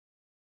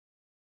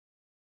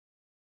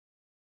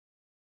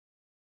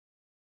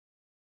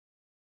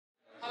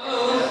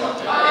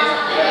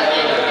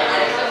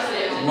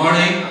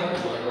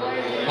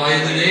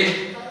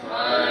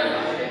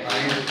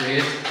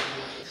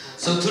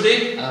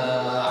today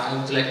I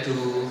would like to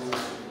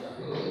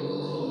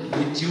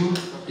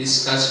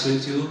discuss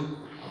with you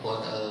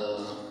about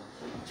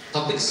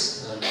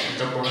topics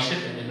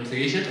entrepreneurship and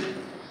innovation.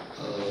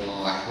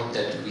 I hope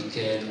that we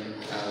can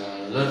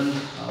learn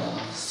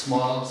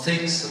small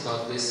things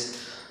about this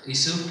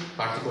issue,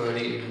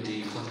 particularly in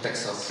the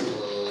context of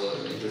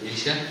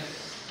Indonesia.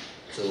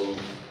 So,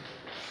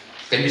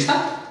 can we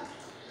start?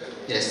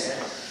 Yes.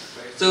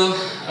 So,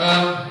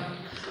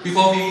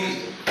 before we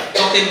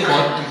talking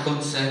about the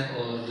concept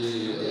or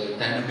the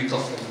dynamic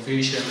of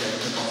innovation,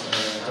 dynamic of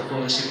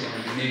entrepreneurship in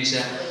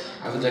Indonesia,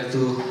 I would like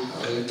to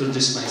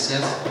introduce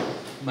myself.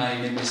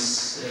 My name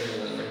is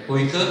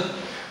Boyke.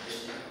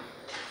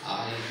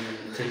 I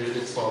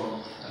graduated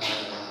from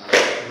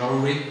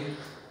Norway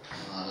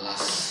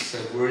last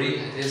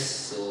February, I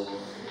guess, so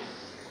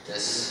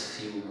just a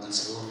few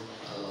months ago.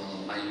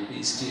 My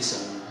PhD is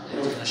on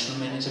international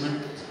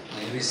management.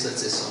 My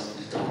research is on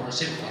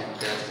entrepreneurship and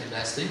creative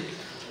industry.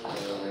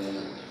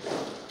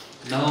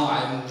 Now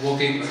I'm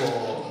working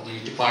for the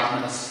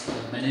Department of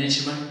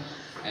Management,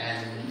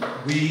 and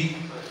we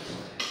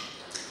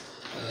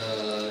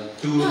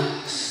do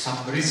some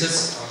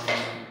research on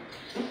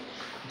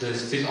the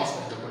field of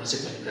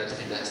entrepreneurship and creative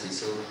industry.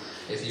 So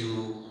if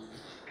you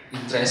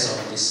interest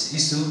on this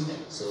issue,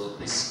 so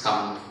please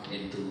come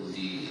into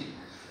the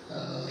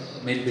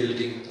main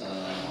building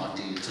on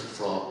the third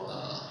floor,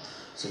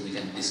 so we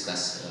can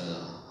discuss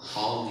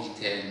how we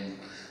can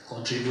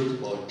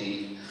contribute about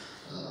the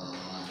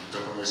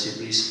entrepreneurship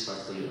risk,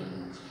 particularly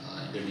in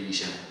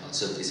Indonesia or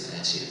Southeast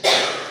Asia.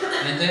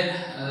 And then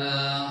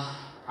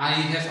I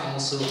have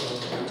also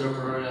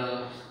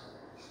entrepreneurial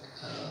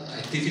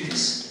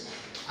activities.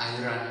 I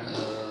run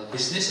a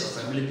business, a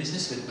family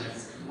business with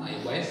my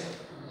wife.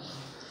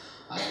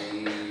 I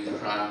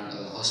run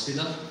a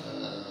hospital,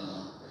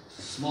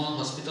 small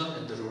hospital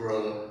in the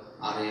rural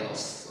area of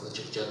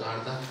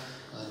Yogyakarta,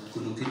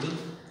 Gunung Kidul.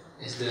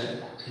 Is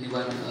there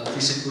anyone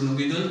visit Gunung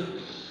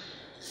Kidul?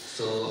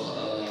 So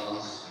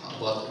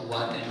about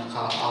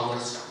 1.5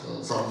 hours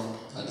from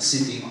the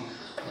city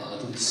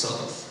to the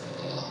south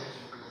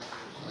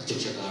of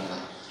Yogyakarta.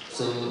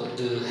 So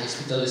the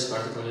hospital is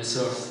particularly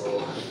served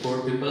for the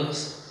poor people.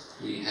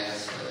 We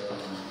have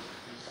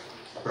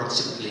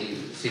approximately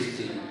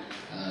 15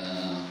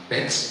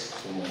 beds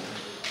for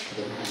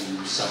them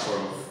who suffer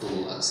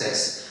to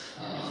access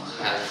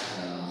health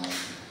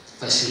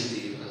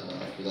facility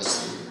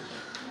because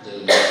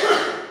the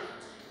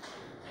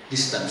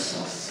distance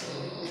of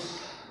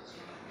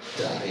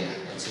the area, in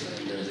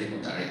the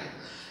remote area.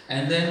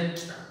 And then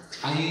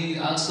I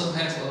also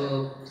have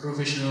a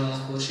professional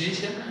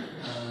association.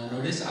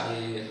 Notice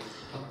I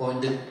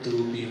appointed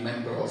to be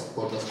member of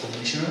Board of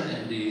Commissioner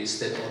in the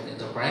state-owned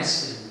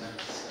enterprise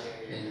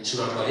in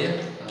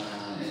Surabaya,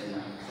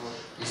 in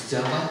East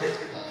Java,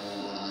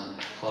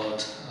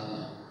 called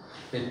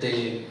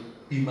PT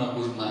Bima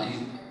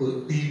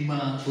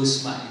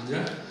Pusma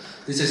Indra.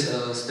 This is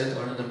a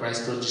state-owned enterprise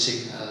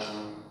producing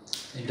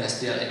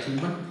industrial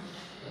equipment,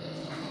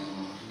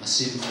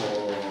 machine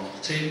for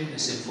train,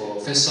 machine for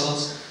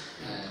vessels,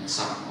 and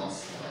some of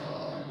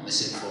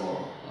machine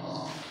for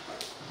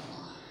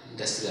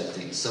industrial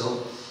things.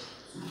 So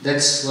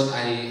that's what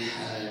I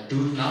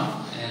do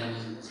now,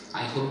 and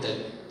I hope that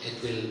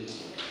it will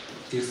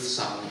give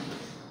some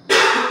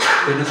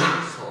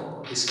benefit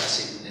for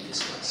discussing in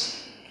this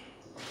class.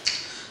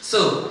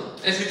 So,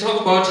 as we talk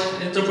about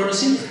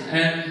entrepreneurship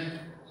and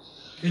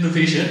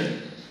innovation,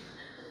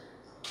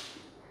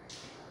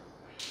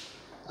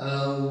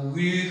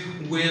 we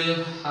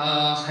will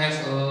have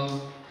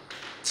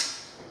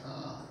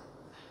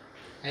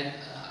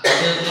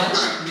until lunch.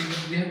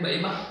 We have Mbak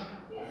Ima.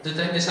 The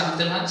time is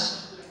until lunch.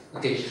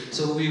 Okay,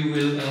 so we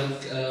will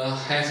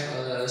have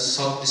a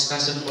short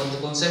discussion about the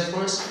concept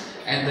first,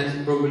 and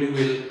then probably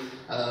will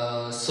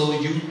show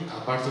you,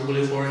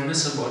 particularly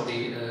foreigners, about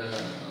the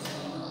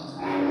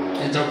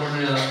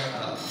entrepreneurial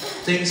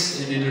things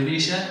in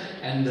Indonesia.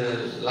 And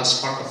the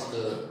last part of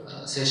the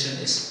session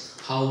is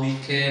how we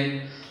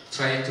can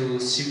try to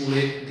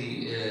simulate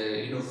the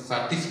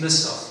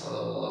innovativeness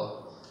of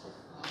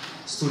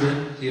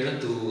student here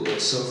to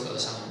solve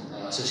some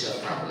social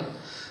problem.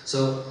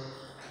 So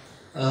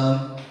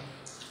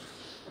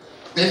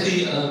let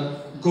me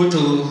go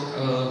to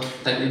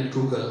type in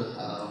Google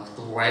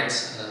to write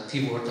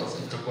keyword of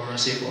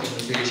entrepreneurship or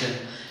innovation.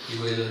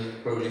 You will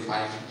probably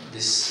find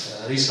this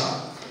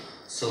result.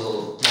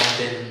 So more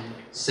than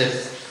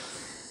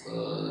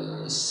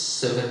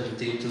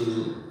 70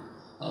 to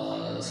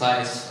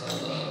 5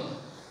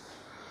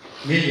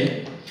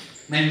 million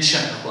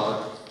mention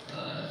about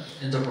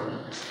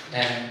entrepreneurs,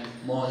 and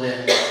more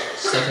than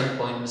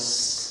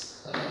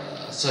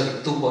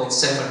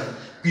 2.7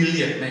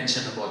 billion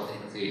mention about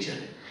innovation.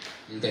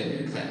 You can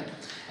invent.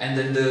 And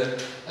then the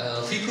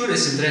figure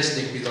is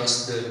interesting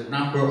because the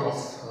number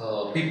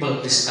of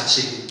people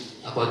discussing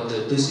about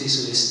those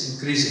issues is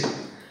increasing.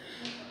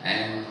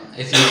 And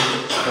if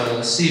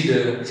you see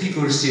the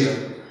figures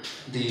here,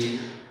 the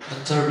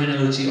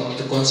terminology of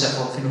the concept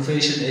of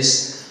innovation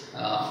is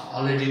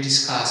already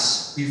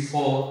discussed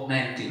before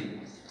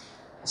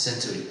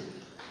century.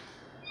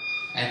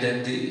 And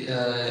then the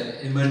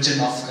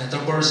emergence of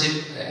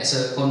entrepreneurship as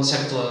a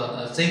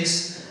conceptual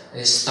things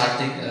is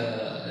starting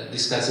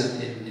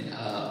discussed in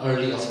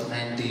early of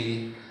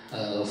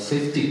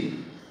 1950,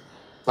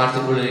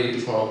 particularly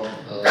from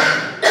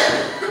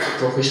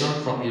professor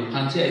from your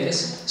country, I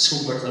guess,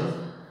 Schumpeter,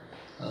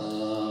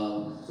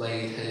 by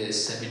his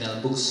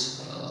seminal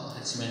books,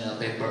 his seminal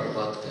paper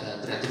about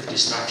creative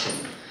destruction.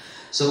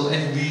 So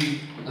if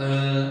we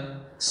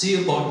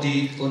see about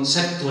the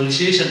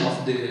conceptualization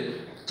of the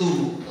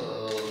two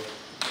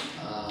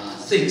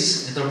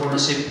things,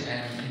 entrepreneurship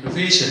and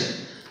innovation,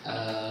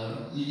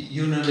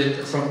 you know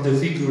that from the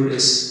figure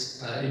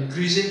is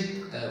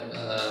increasing,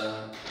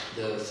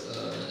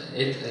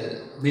 it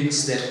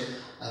means that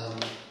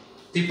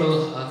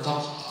people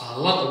talk a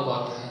lot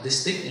about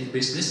this thing in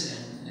business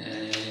and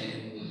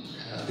in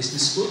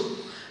business school,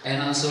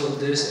 and also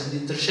there is an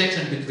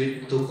intersection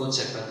between two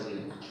concepts.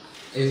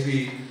 If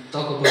we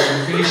talk about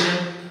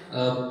innovation,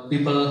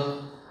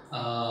 people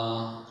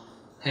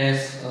have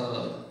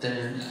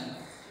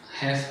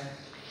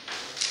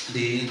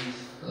the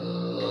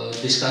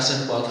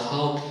discussion about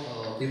how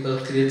people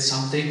create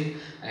something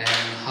and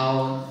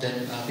how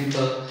then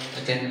people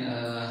can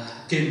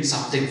gain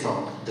something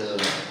from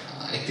the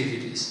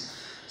activities.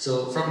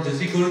 So from the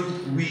figure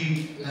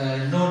we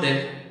know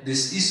that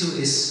this issue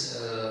is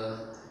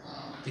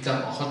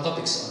become a hot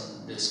topics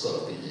on the School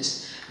of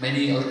Business.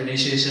 Many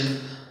organizations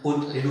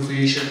put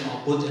innovation or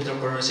put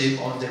entrepreneurship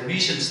on their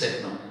mission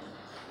statement.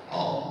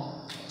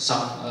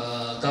 Some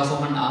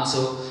government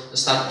also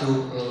start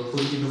to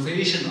put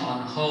innovation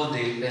on how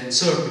they can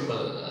serve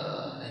people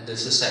in the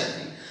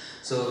society.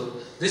 So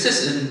this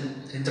is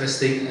an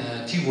interesting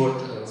keyword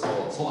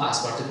for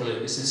us, particularly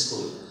business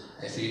school.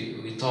 If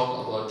we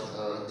talk about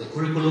the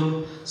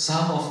curriculum,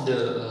 some of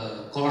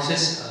the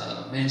courses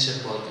mention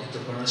about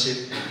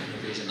entrepreneurship and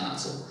innovation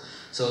also.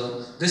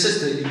 So this is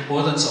the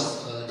importance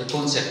of the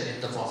concept in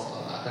terms of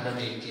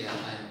academic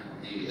and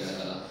the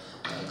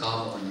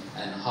government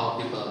and how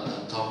people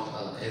talk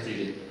every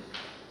day.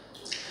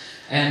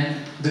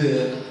 And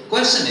the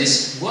question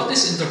is, what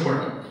is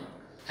entrepreneur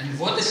and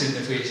what is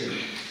innovation?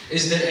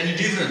 Is there any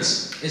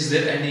difference? Is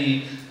there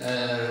any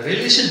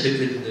relation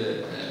between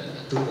the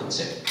two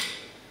concepts?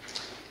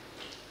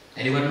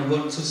 Anyone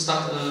want to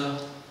start a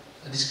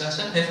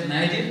discussion? Have an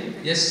idea?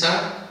 Yes,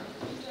 sir?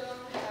 You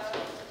don't have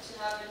to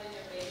have an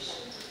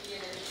innovation to be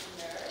an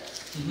entrepreneur.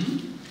 Mm-hmm.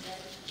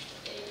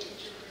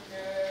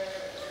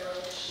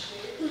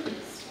 Entrepreneurship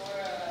is more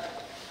a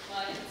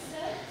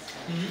mindset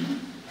Mm-hmm. and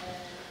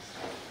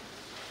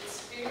the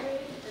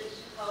spirit that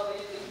how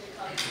you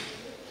become.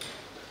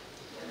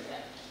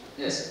 Yeah.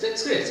 Yes,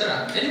 that's great.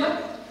 Sarah, anyone?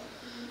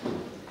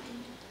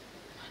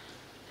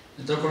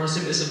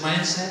 Entrepreneurship is a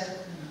mindset.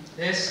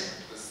 Yes.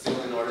 But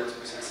still, in order to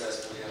be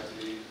successful, you have to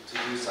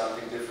do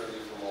something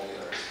differently from all the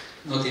others.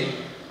 Okay.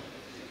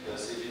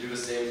 Because if you do the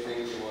same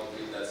thing, you won't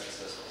be that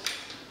successful.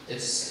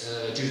 It's.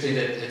 Do you think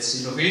that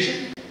it's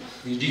innovation?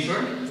 You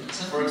differ?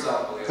 For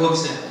example, yeah. For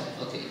example.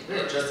 Okay. Or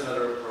Great. just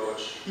another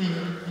approach.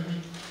 Mm-hmm. Mm-hmm.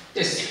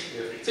 Yes.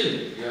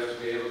 Philip. You have to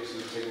be able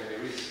to take many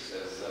risks,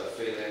 as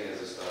failing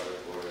as a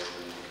startup or as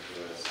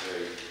it's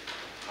very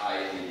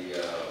highly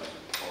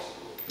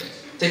possible. Yes.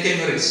 Taking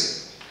a risk.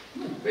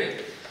 Great.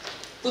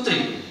 Putri.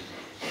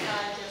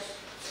 Just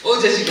Oh,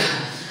 Jessica.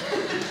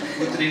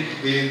 Putri,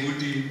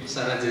 Budi,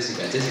 Sarah,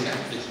 Jessica. Jessica,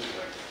 please.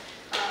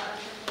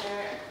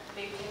 entrepreneur,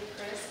 they take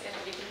risk and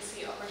they can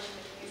see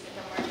opportunities in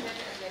the market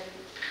and then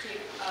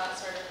take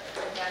sort of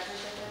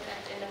advantage of it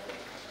and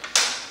innovate.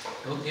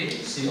 Okay,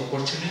 see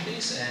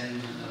opportunities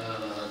and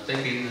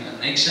taking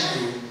an action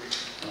to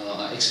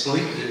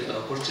exploit the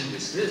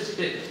opportunities.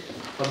 Great.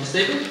 From the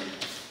statement?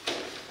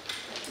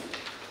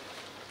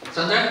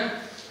 Sandra,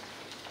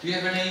 do you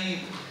have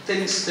any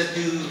things that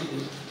you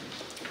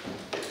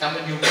come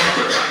in your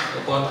mind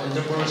about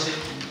entrepreneurship,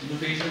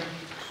 innovation?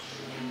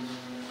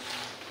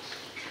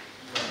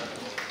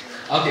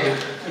 Okay.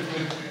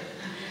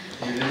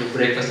 You need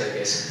breakfast, I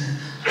guess.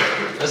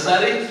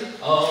 Lestari,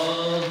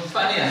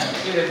 Fania,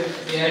 you have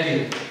the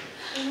idea.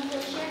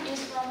 Innovation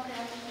is from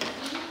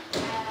creativity,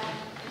 and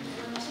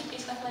entrepreneurship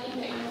is applying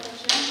the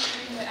innovation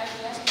between the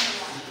ideas in the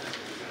life.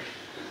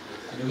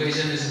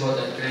 Innovation is about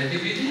the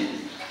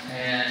creativity,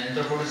 and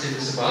entrepreneurship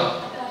is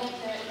about. Applying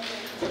the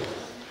innovation.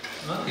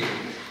 Okay.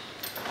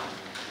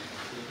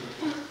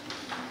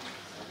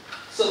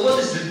 So what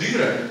is the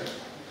difference?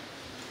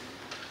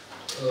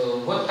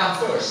 What comes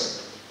first?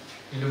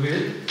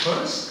 Innovate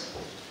first,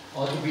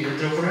 or to be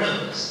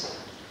entrepreneur first?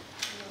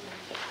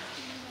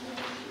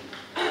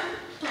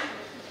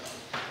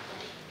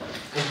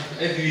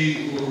 If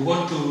we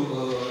want to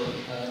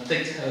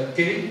take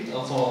gain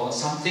for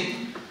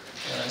something,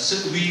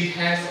 should we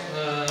have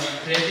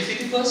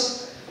creativity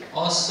first,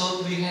 or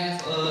should we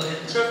have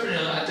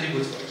entrepreneurial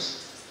attribute first?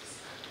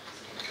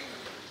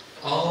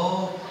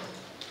 Oh,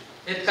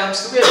 it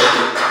comes together.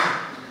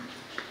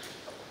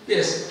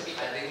 Yes.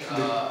 I think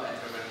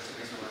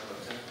entrepreneurship is more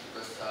important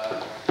because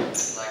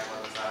it's like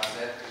what Sarah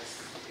said,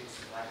 it's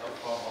like a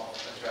form of a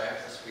drive,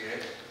 a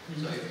spirit.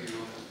 So if you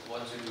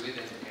want to do it,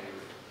 then you can do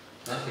it.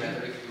 Okay.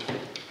 Better if you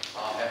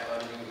have a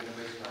new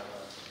innovation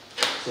idea.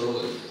 So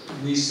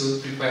we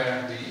should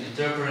prepare the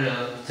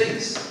entrepreneurial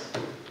things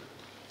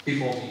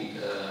before we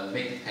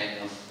make kind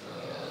of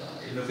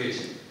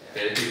innovation,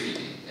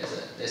 creativity. I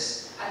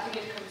think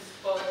it comes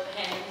both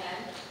hand in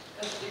hand.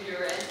 Because if you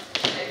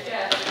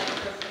have an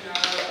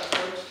entrepreneurial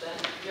approach, then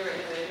you're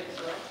innovative as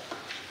well.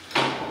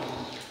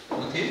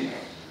 Okay.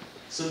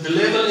 So the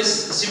level is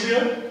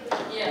similar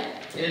Yeah.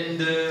 in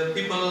the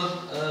people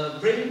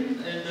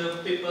brain and the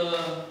people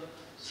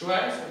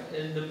thrive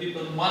and the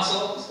people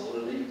muscles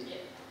already.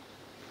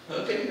 Yeah.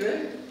 Okay,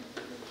 great.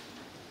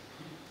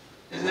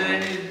 Is there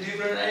any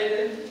different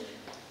idea?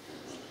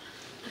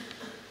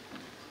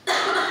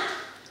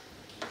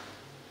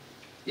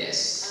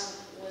 Yes.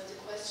 Was the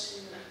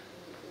question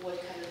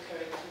what kind of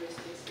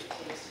characteristics it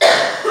takes?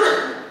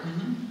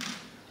 Mm-hmm.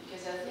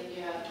 Because I think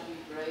you have to be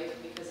brave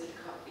because it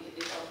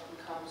often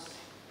comes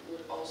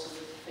with also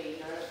with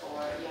failure,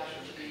 or you have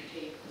to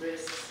take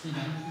risks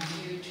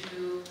due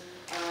to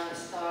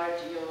start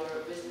your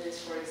business,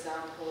 for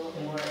example,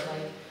 or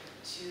like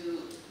to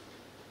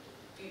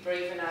be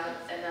brave enough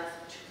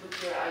to put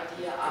your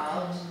idea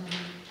out,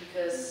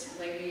 because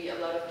maybe a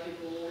lot of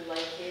people won't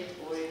like it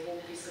or it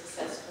won't be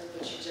successful,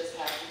 but you just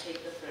have to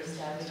take the first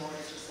step in order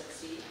to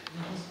succeed.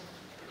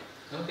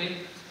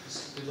 Okay.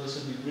 People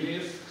should be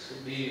brave,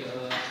 should be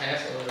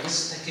have a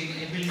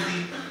risk-taking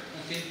ability.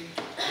 Okay.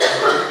 To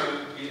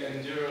be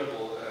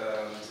endurable,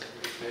 and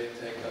it may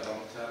take a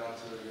long time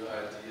until your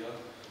idea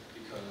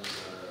becomes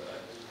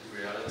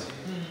reality,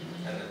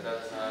 and at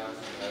that time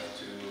you have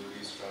to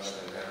be stronger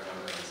than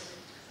everyone else.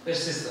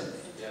 Persistent.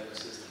 Yeah,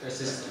 persistent.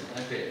 Persistent.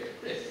 Okay.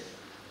 Great.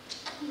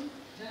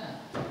 Yeah.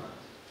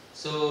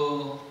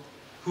 So,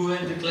 who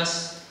in the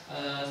class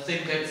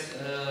think that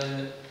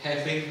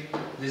having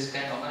this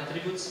kind of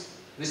attributes,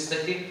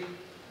 risk-taking?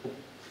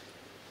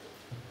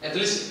 At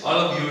least all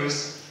of you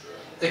is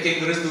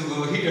taking risk to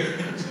go here,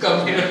 to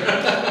come here,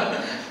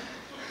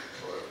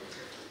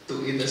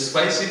 to eat the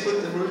spicy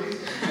food, Rudy.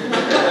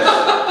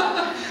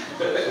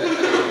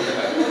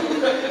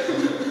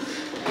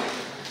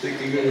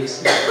 Taking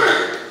risk.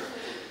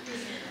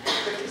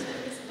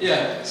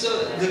 Yeah. So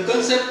the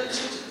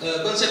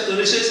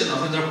conceptualization of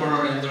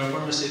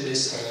entrepreneurship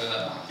is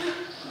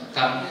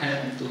come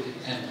hand to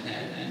hand,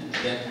 and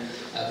then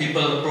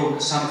people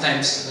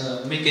sometimes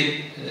make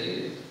it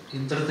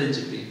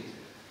interchangeably,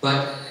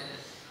 but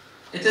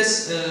it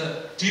is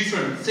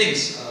different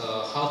things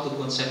how to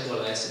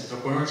conceptualize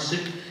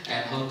entrepreneurship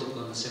and how to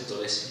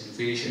conceptualize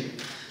innovation.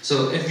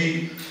 So if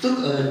we took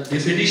a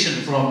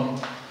definition from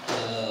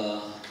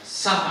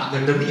some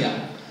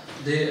academia,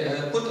 they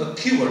put a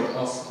keyword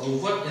of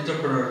what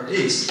entrepreneur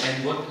is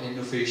and what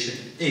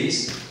innovation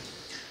is,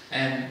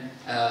 and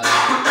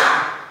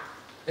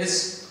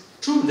it's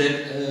true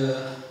that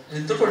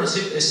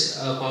entrepreneurship is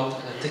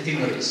about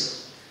taking a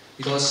risk,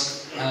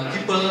 because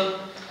people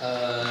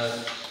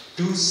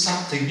do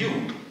something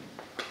new,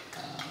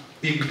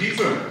 being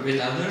different with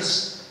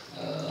others,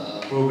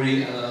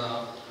 probably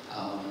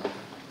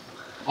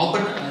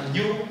open a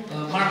new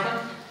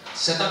market,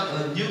 set up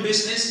a new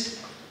business.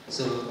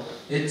 So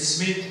it's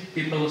means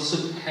people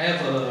should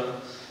have a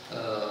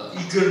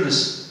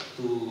eagerness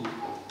to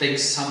take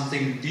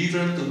something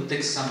different, to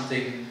take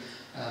something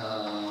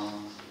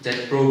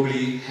that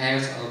probably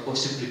have a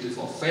possibility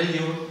of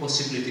failure,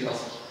 possibility of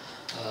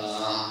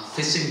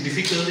facing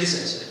difficulties,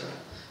 etc.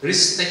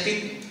 Risk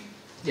taking,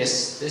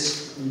 yes,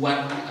 that's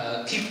one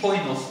key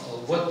point of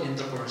what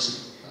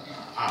entrepreneurship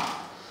are,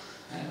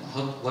 and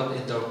what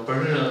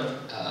entrepreneurial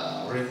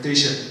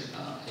orientation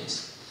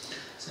is.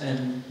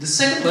 And the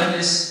second one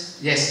is,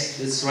 yes,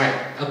 that's right,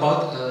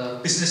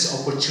 about business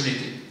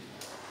opportunity.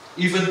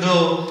 Even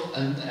though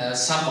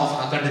some of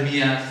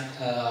academia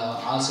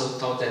also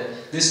thought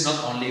that this is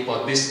not only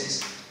about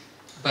business,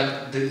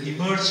 but the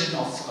immersion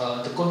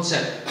of the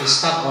concept is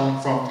start on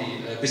from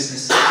the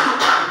business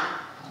side,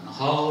 and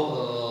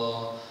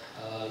how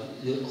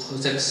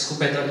that's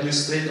better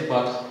illustrate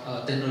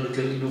about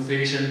technological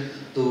innovation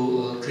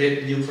to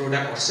create new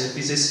product or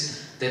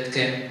services that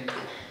can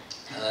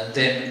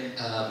then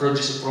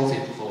produce a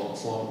profit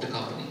for the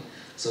company.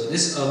 So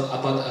this is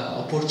about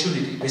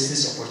opportunity,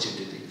 business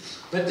opportunity.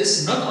 But this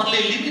is not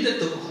only limited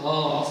to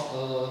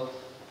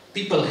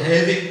people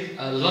having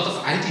a lot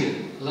of idea,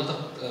 a lot of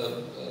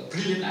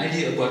brilliant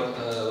idea about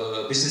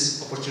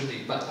business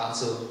opportunity, but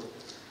also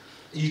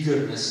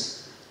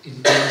eagerness,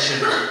 intention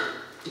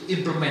to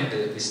implement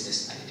the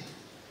business idea.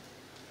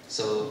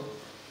 So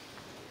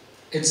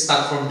it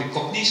starts from the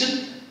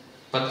cognition,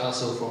 but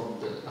also from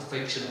the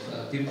affection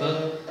of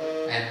people,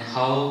 and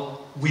how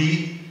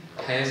we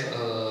have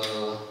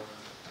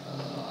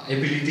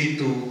ability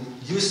to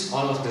use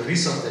all of the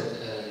resources that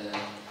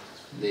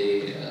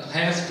they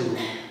have to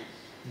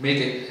make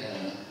it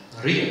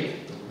real,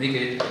 to make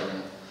it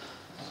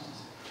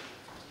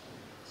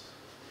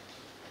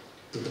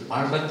to the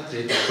market,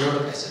 create the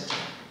product, etc.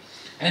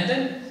 And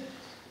then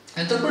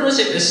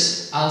entrepreneurship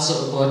is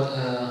also about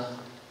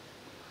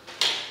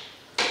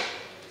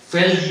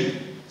value,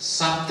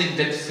 something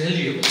that's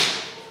valuable.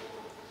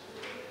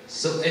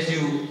 So if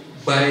you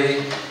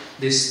buy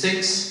these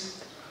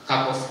things,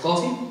 cup of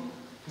coffee,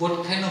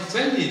 what kind of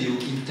value you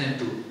intend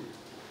to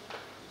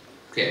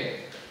get?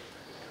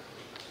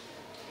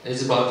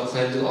 It's about the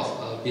value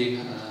of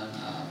being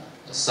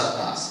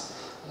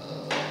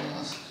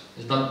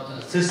it's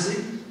not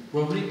thirsty,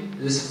 probably.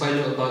 There's a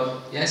value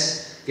about,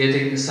 yes,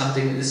 getting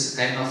something, this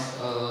kind of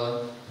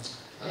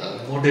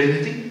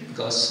modernity,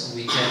 because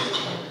we have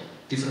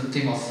different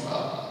thing of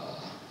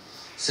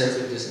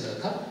serving this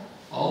cup.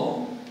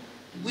 Or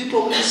we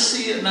probably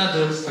see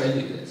another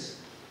value.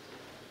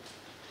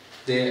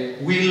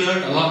 We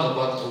learn a lot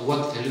about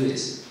what value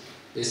is.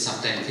 There's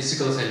sometimes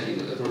physical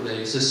value,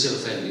 probably social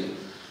value.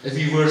 If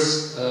you wear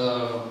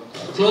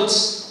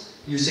clothes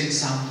using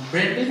some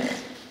branding,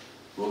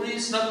 probably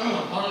it's not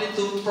only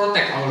to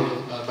protect our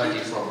body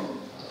from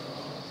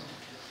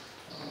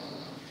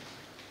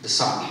the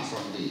sun,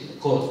 from the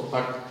cold,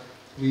 but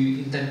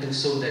we intend to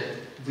show that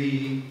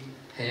we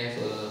have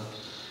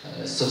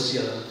a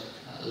social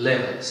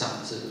level,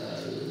 some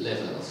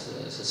level of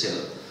social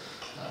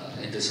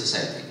in the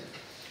society.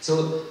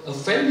 So a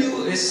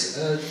value is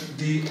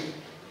the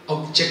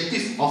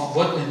objective of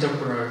what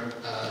entrepreneur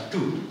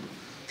do,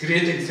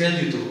 creating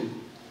value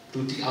to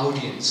the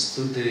audience,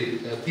 to the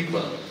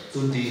people, to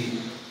the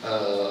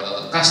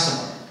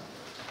customer.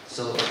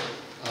 So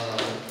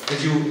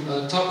if you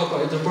talk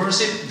about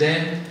entrepreneurship,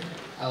 then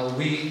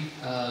we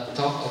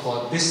talk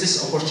about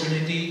business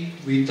opportunity,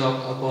 we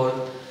talk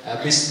about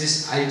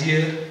business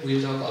idea,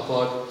 we talk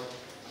about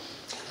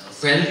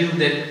value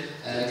that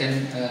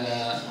can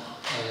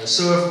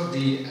serve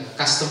the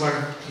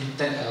customer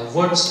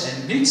wants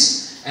and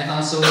needs, and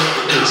also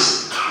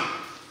risk.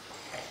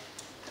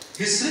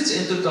 His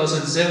research in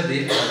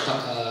 2017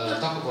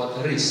 talk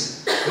about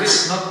risk.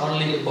 Risk not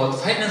only about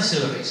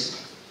financial risk.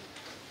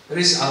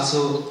 Risk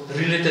also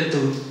related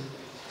to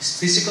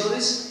physical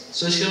risk,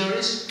 social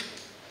risk,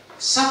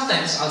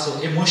 sometimes also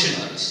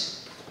emotional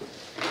risk.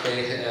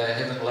 They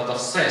having a lot of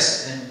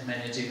stress in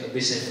managing a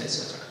business,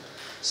 etc.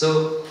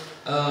 So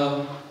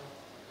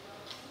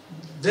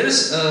there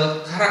is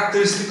a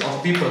characteristic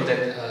of people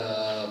that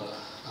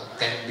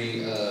can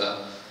be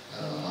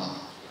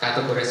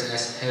categorized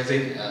as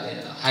having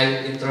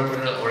high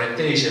entrepreneurial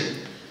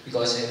orientation,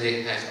 because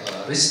they have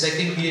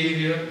risk-taking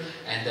behavior,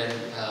 and then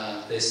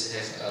they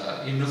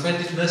have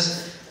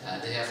innovativeness,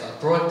 they have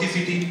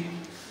proactivity.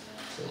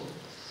 So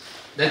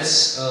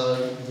that's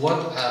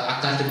what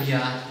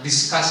academia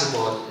discuss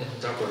about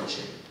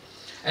entrepreneurship.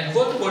 And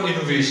what about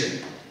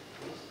innovation?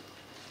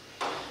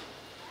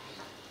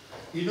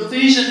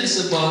 Innovation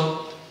is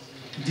about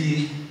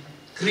the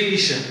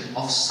creation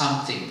of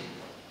something,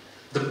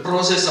 the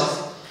process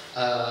of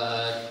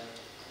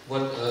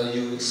what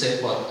you say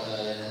about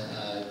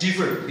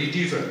be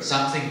different,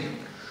 something new.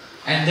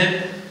 And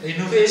then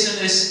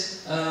innovation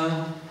is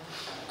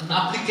an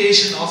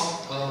application of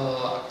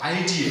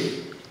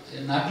idea,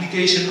 an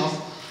application of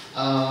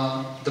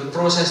the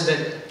process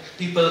that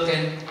people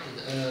can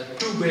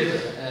do better,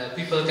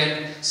 people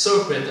can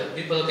serve better,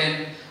 people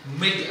can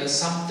make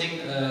something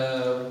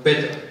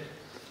better.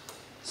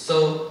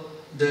 So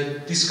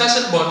the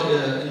discussion about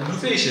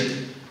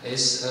innovation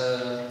is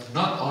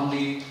not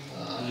only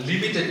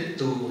limited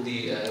to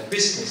the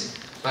business,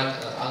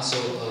 but also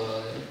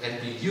can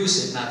be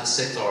used in other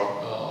sector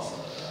of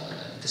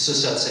the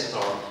social sector,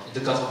 in the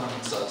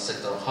governmental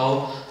sector,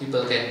 how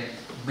people can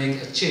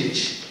make a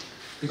change.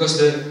 Because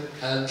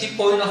the key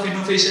point of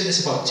innovation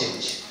is about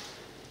change.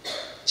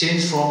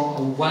 Change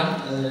from one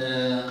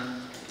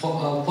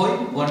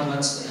point, one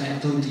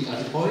to the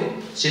other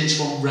point, change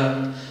from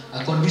one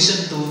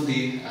condition to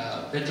the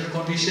better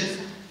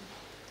condition.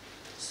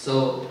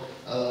 So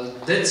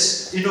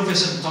that's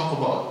innovation talk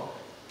about.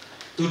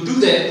 To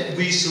do that,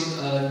 we should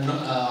have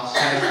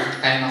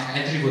kind of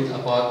attribute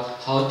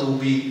about how do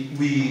we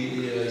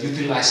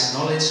utilize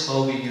knowledge,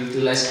 how we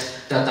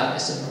utilize data,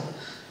 etc.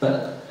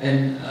 But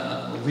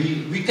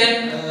we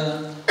can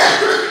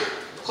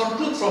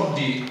conclude from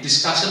the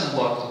discussion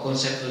about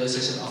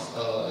conceptualization of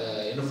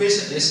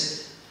innovation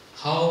is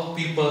how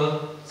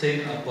people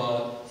think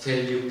about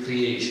value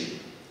creation.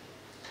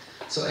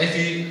 So if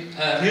we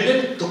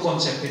relate to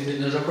concept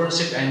between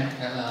entrepreneurship and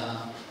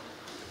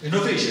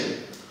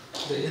innovation,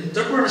 the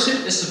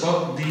entrepreneurship is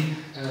about the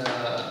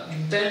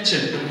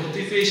intention, the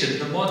motivation,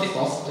 the motive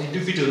of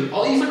individual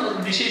or even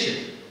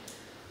organization.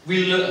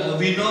 We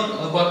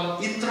know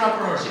about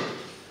intrapreneurship.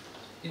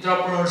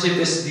 Intrapreneurship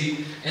is the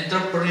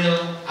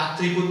entrepreneurial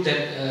attribute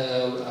that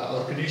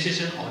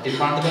organization or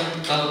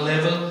departmental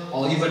level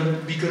or even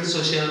bigger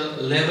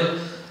social level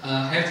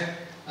have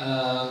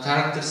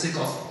characteristic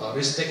of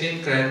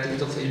risk-taking,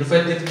 characteristic of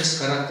innovativeness,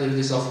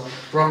 characteristics of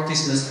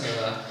practiceness.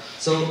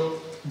 So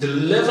the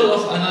level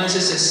of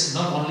analysis is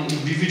not only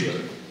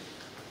individual.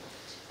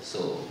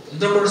 So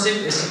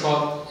entrepreneurship is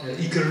about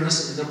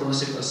eagerness.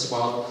 Entrepreneurship is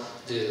about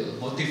the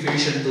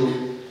motivation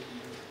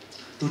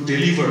to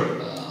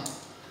deliver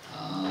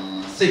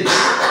things,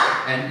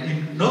 and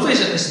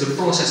innovation is the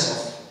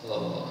process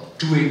of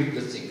doing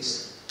the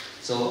things.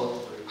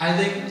 So I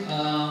think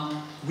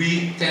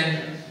we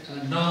can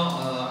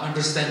now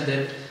understand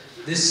that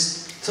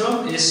this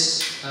term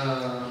is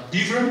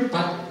different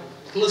but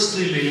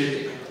closely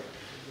related.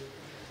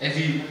 If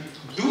we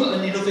do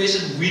an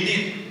innovation, we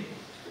need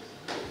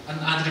an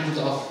attribute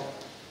of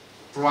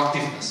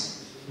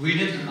proactiveness. We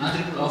need an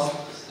attribute of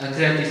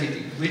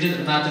creativity. We need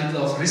an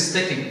attribute of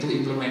risk-taking to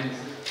implement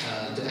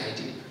the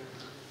idea.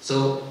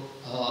 So,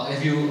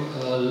 if you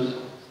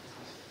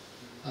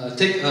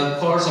take a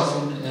course of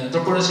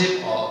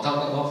entrepreneurship or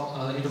talk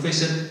about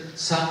innovation,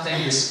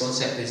 sometimes this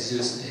concept is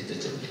used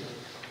interchangeably.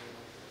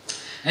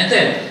 And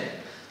then,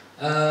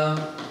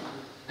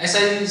 as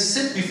I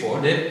said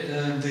before,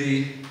 that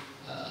the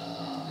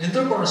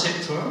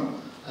entrepreneurship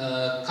term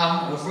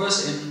come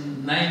first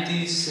in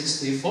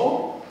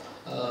 1964.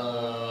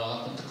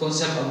 The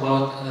concept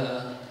about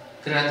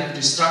creative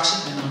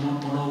destruction and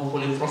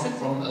monopoly profit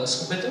from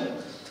Schumpeter.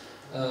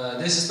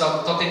 This is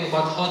talking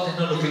about how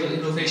technological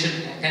innovation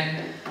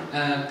can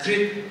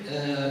create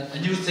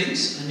new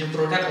things, a new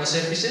product or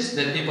services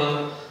that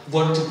people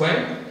want to buy,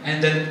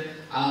 and then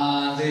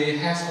they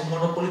have a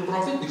monopoly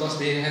profit because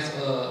they have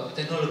a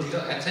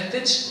technological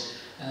advantage,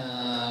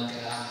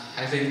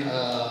 having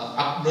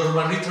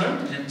abnormal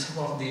return in terms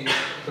of the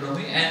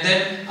economy, and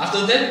then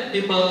after that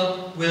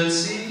people will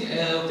see,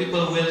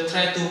 people will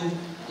try to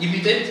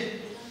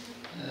imitate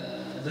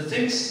the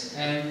things,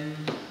 and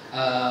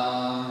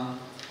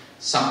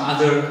some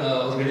other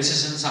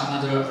organization, some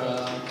other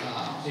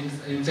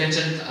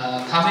invention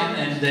come in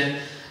and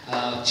then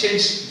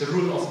change the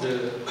rule of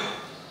the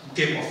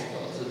game of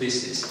the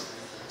business.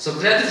 So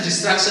creative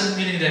destruction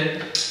meaning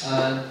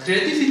that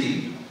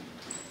creativity,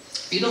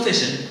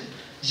 innovation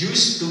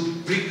used to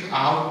break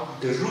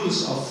out the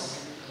rules of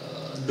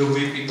the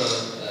way people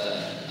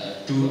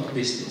do a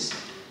business.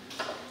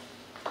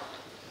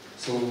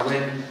 So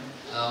when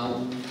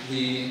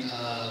we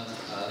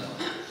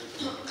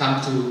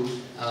come to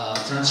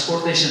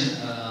transportation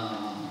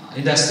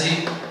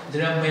industry,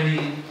 there are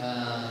many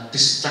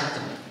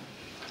destructive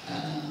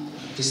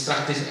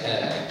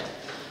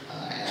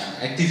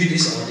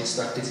activities or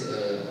destructive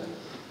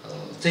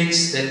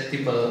things that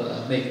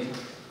people make.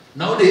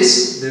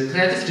 Nowadays, the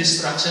creative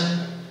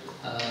destruction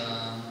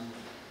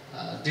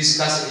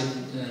discussed in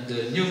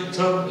the new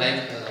term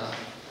like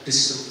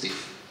disruptive,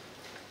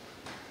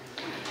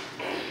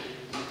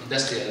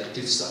 industrial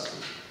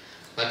disruptive.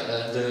 But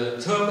the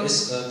term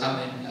is come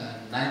in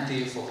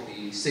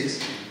 1946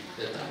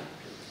 that time.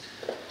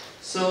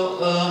 So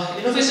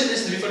innovation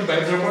is driven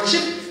by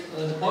entrepreneurship.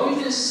 The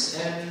point is,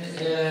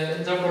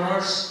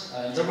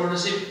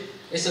 entrepreneurship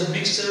is a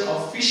mixture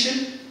of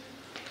vision.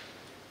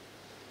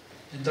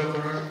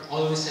 Entrepreneurs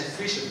always have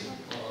vision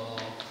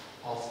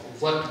of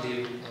what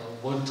they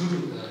want to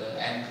do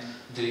and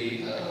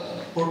the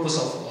purpose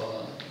of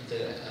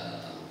the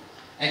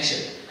action,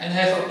 and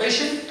have a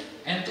passion,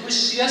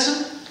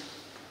 enthusiasm.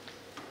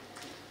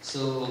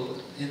 So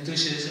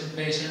enthusiasm,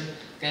 passion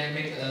can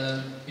make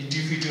an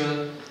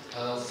individual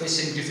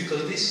facing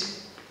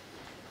difficulties,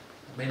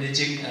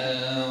 managing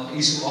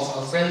issue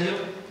of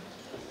failure,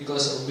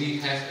 because we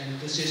have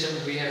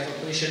enthusiasm, we have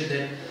a passion,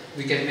 then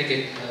we can make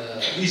it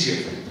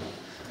easier.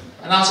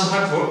 And also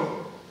hard work.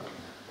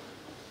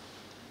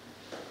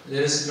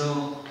 There is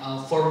no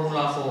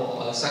formula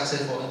for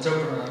successful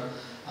entrepreneur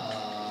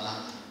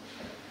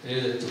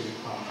related to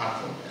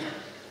hard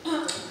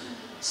work.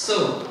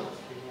 So,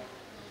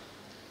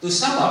 to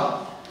sum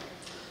up,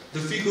 the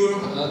figure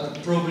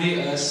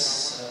probably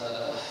as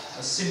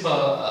a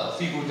simple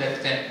figure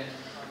that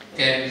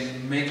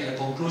can make a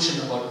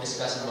conclusion about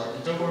discussion about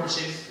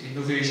entrepreneurship,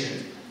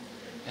 innovation.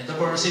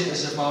 Entrepreneurship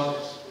is about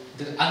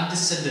the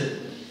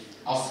antecedent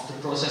of the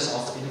process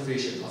of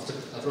innovation, of the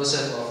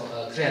process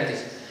of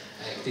creative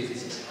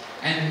activities,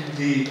 and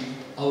the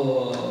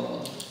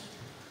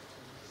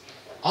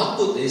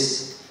output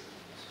is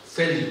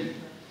value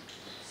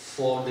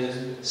for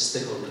the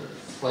stakeholder,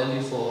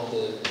 value for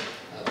the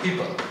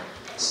people.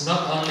 It's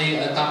not only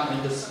come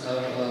in the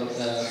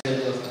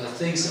value of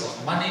things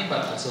of money,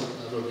 but also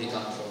probably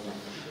come from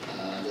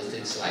the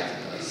things like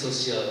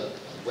social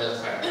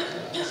welfare,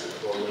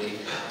 probably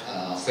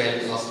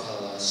value of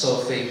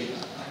solving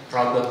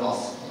problem of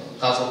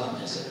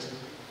government, etc.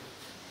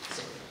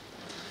 So,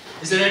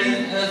 is there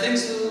any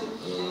things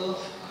to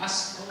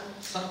ask,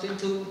 something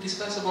to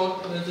discuss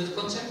about the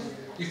concept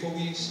before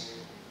we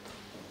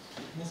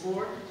move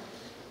forward?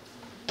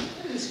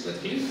 It's quite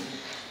clear.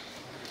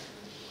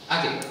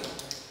 Okay.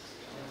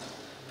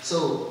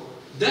 So,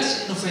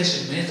 does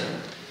innovation matter?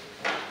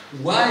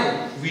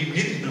 Why we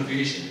need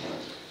innovation?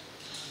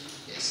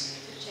 Yes.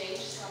 To change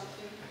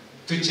something.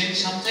 To change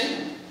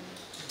something?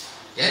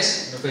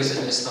 Yes,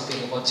 innovation is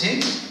talking about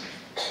change.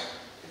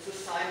 It's a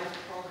sign of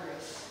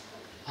progress.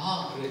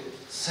 Ah, great.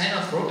 Sign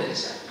of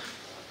progress.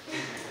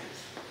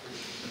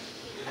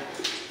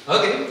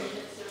 Okay.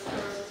 It's the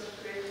process of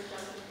creating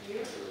something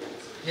new.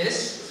 Yes.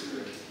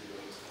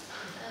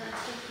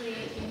 To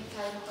create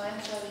unified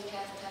points so we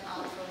can stand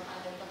out from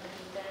other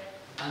competitors.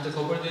 And the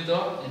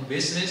competitor in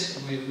business,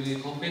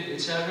 we compete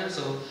each other,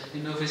 so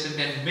innovation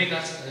can make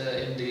us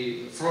in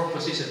the front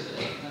position.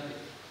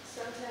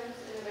 Sometimes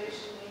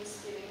innovation means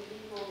giving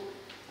people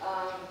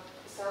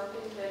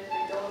something that we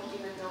don't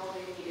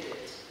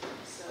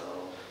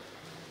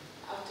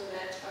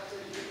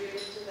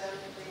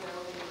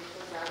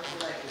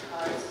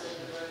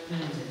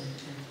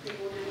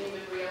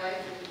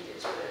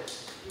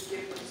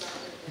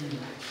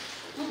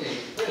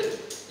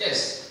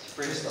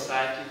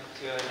society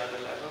to another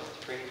level, to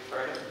bring it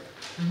further.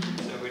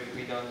 So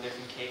we don't live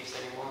in caves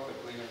anymore, but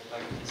we have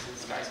like decent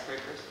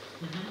skyscrapers.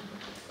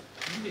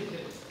 To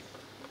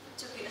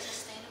be a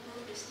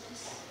sustainable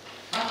business.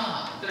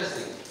 Ah,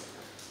 interesting.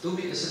 To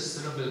be a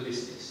sustainable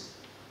business,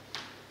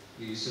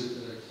 we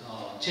should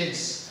change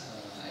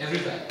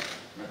everything.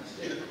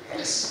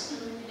 Yes. Do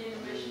we need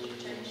innovation to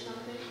change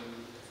something?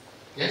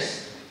 Yes.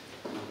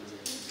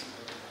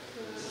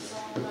 To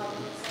solve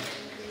problems and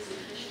increase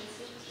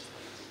efficiency?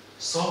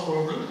 Solve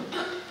problem.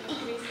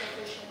 Increase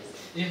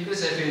efficiency.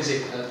 Increase efficiency.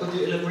 Could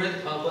you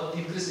elaborate what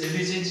increase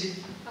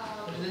efficiency?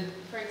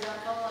 For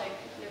example, like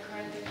the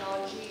current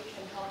technology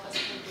can help us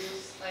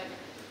produce like,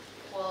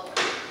 well,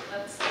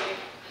 let's say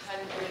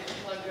 100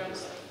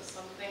 kilograms of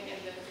something, and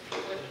then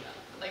with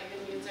like the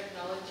new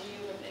technology,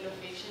 with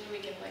innovation, we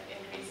can like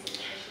increase the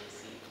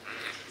efficiency.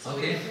 So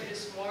we can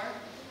produce more.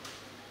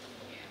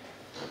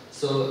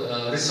 So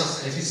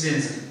resource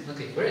efficiency.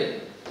 Okay,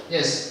 great.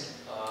 Yes.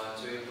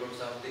 To improve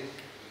something,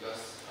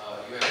 because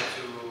you have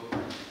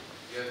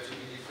to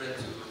be different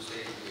to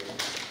stay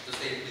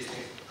in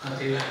business.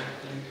 Okay.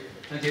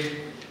 Okay.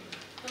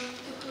 To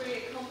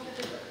create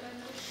competitive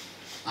advantage.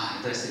 Ah,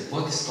 interesting.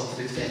 What is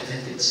competitive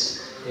advantage?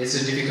 It's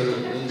a difficult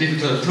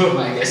term,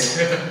 I guess.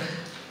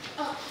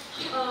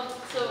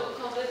 So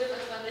competitive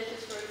advantage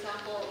is, for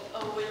example,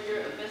 when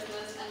you're a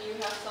business and you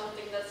have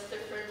something that's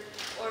different,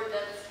 or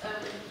that's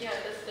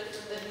that's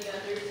different than the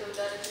other, so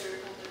that is your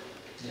competitive.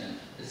 Yeah,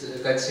 it's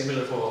quite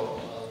similar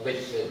for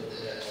with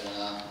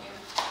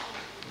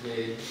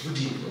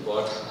Rudi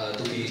about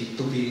to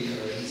be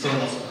in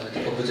front of the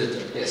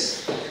competitor.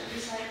 Yes.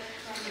 Besides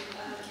from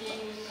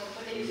being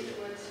competitive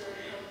towards your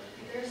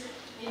competitors,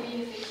 maybe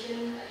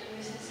innovation in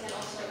business can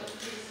also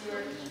increase your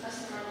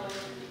customer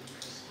loyalty.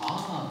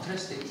 Ah,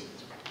 interesting.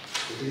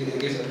 Could you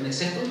give an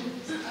example?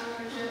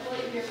 For example,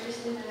 if you're a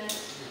business and then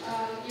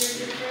you're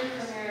different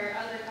from your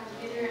other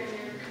competitor and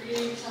you're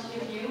creating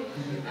something new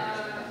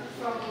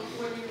from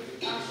what you've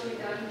actually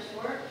done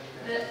before,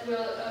 that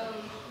will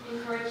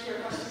encourage your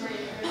customer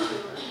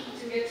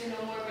to get to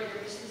know more about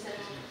your business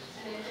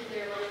and if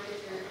they're loyalty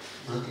to your.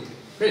 Okay,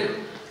 great.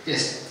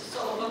 Yes.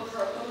 Solve a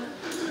problem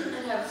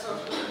and have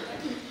social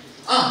impact.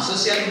 Ah,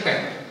 social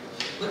impact.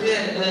 Could you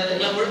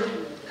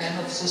elaborate kind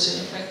of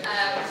social impact?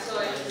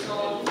 So it's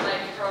solve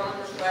like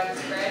problems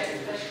widespread,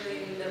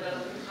 especially in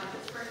developing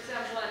countries, for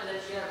example, and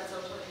that you have a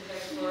social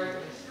impact for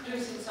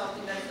producing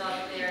something that's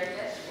not there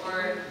yet,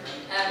 or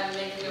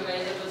making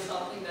available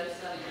something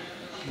that's not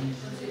even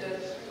considered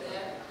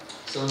there.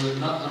 So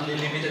not only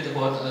limited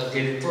about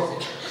getting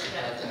profit,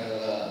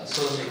 but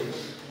social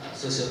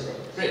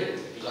profit. Great.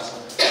 Last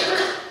one.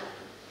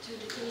 To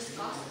decrease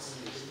costs.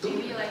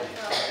 Maybe like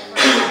for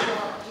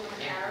example,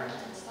 human error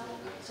and stuff.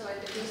 So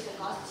it decrease the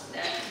costs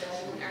that the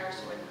human errors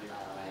would make.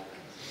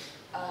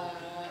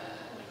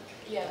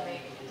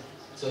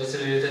 So it's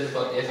related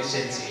about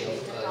efficiency of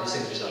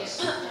using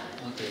results.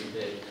 Okay,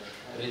 great.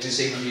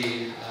 Reducing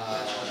the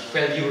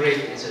value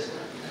rate, etc.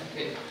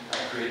 Okay.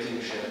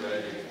 Creating shared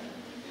value.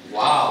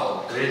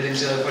 Wow, creating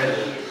shared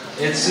value.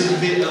 It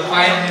should be a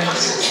finance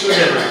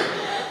student.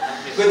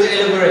 Could you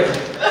elaborate?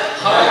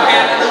 How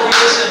can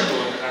innovation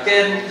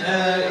can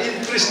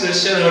increase the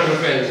shareholder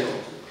value?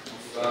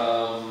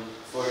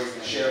 For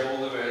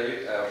shareholder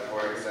value,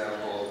 for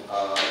example,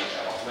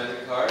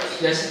 automatic cars.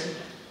 Yes.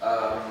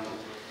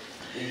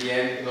 In the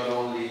end, not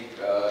only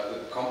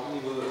the company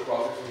will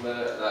profit from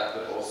that,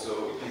 but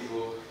also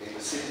people in the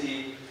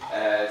city,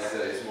 as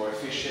it's more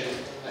efficient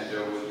and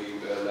there will be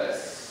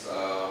less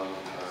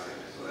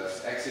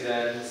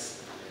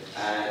accidents,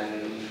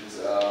 and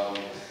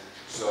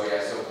so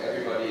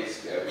everybody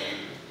is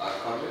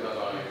not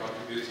only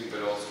contributing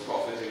but also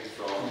profiting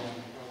from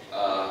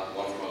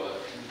one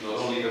product, not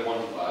only the one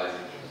who buys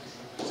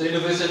it. So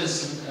innovation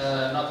is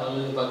not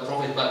only about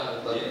profit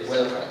but about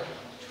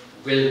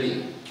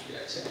well-being.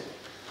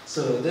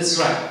 So that's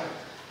right.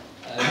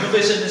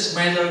 Innovation is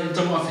matter in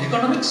terms of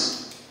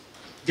economics,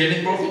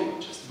 gaining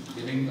profit,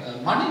 gaining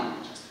money.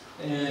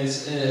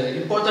 It's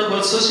important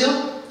about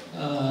social,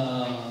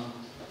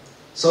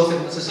 solving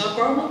a social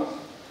problem,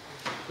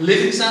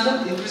 living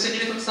standard, increasing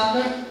living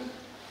standard,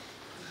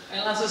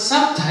 and also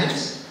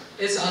sometimes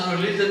it's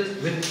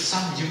unrelated with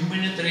some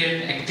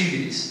humanitarian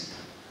activities.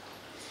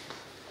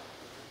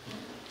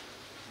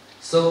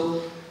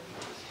 So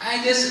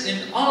I guess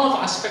in all of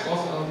aspects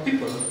of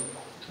people,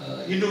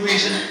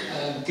 innovation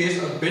gives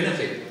a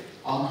benefit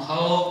on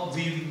how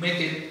we make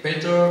it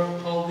better,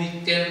 how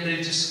we can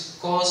reduce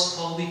costs,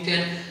 how we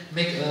can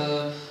make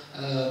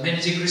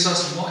managing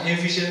resources more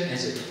efficient,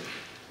 etc.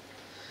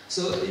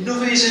 So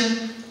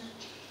innovation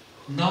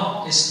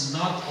now is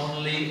not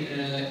only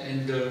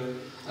in the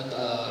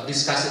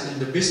discussed in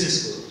the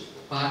business school,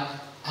 but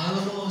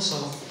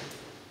also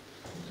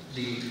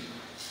the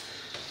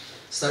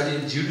study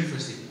in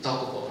university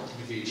talk about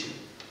innovation.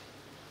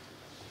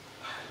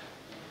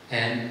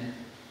 And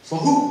for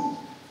who?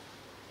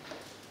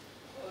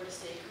 For the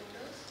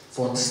stakeholders.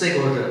 For the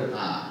stakeholder.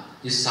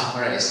 You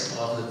summarize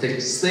all the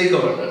things.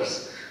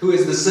 Stakeholders. Who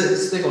is the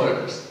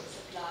stakeholders?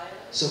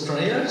 Suppliers.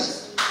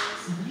 Suppliers.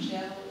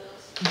 Shareholders.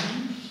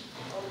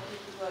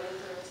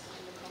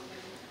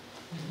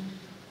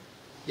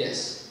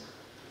 Yes.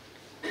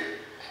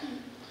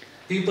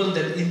 People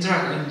that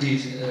interact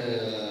in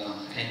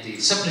the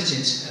supply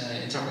chains,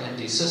 interact in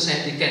the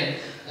society can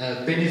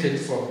benefit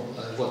from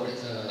what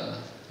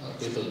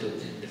people do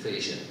in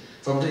innovation.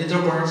 From the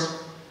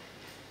entrepreneurs,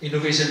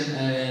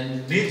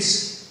 innovation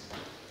needs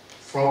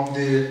from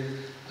the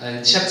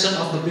inception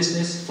of the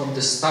business, from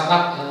the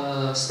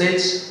startup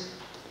stage,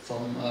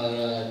 from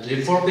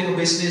developing a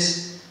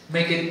business,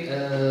 make it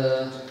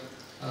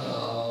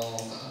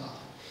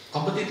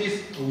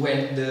competitive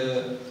when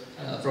the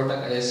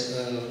product is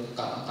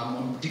come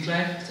on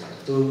decline,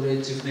 to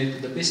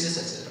rejuvenate the business,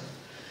 etc.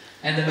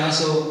 And then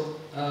also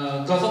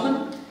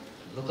government,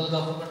 local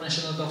government,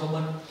 national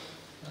government,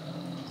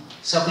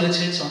 supply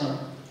chain owner.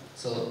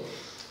 So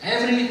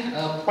every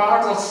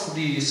part of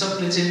the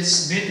supply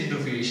chains need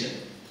innovation.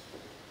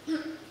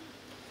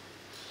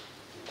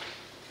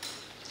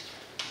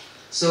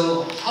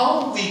 So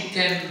how we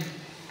can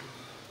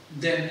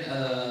then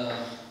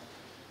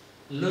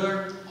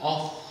learn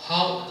of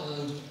how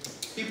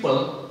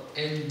people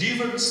in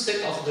different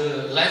state of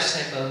the life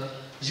cycle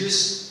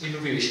use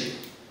innovation.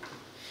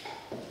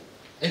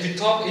 If we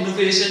talk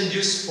innovation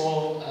used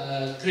for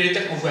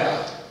creating a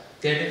wealth,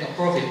 getting a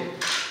profit,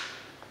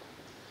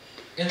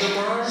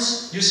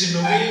 entrepreneurs use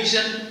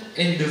innovation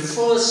in the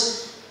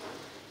first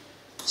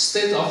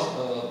state of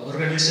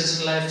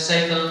organization life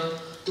cycle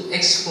to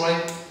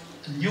exploit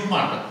a new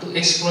market, to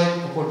exploit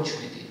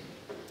opportunity.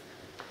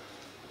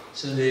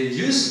 So they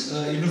use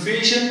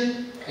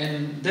innovation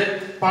and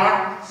that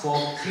part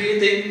for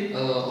creating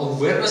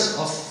awareness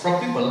from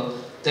people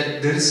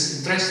that there is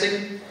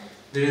interesting,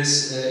 there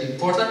is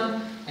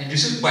important, and you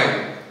should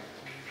buy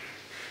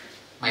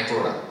my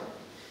product.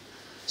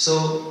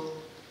 So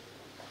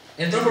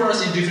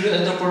entrepreneurs, individual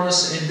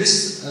entrepreneurs in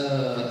this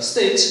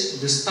stage,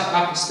 the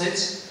startup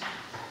stage,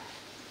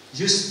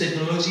 use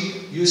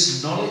technology,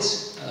 use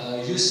knowledge,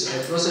 use a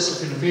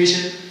process of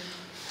innovation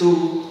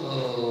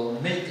to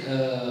make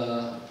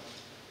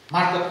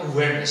market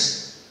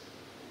awareness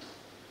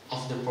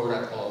of the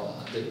product or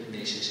the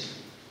organization.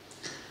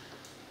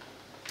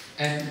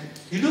 And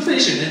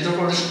innovation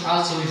entrepreneurs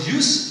also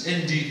use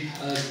in the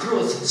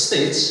growth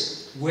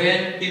stage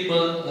when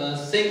people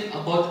think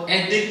about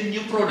adding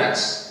new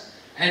products,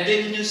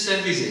 adding new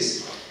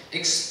services,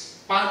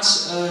 expand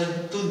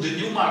to the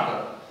new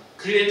market,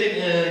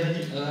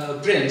 creating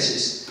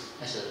branches,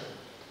 etc.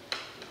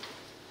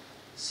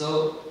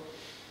 So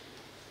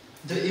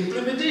the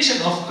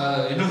implementation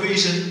of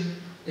innovation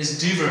is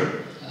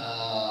different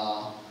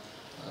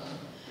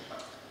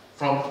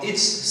from each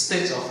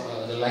stage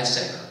of the life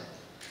cycle,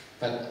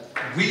 but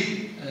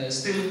we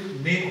still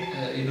need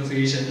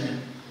innovation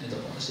and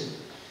entrepreneurship.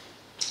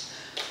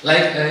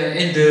 Like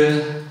in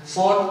the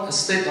fourth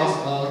state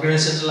of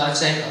organizational life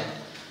cycle,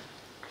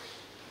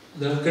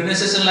 the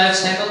organizational life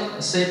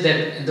cycle said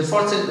that in the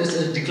fourth stage is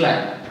a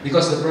decline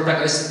because the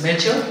product is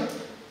mature.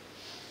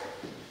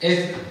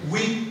 If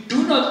we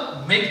do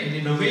not make an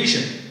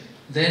innovation,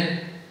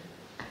 then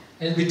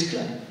it will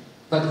decline.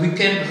 But we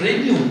can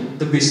renew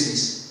the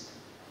business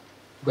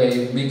by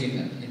making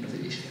an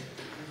innovation.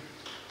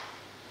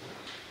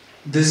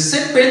 The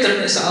same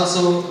pattern is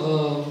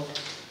also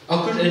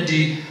occurred in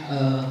the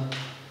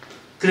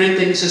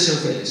creating social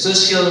value,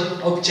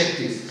 social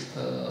objective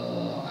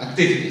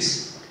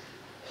activities.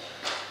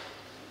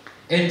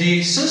 In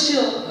the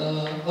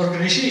social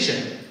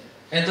organization,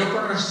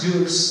 entrepreneurs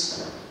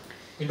use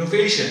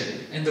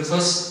innovation in the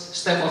first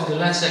step of the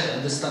life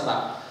cycle, the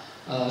startup.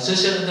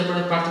 Social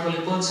entrepreneurs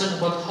particularly concerned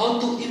about how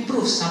to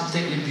improve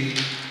something in the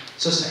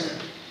society,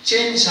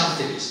 change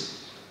something.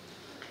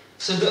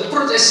 So the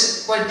approach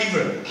is quite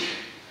different.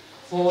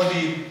 For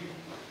the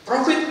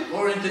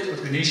profit-oriented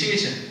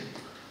organization,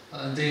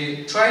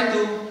 they try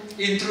to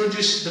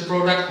introduce the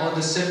product or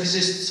the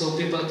services so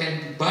people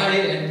can buy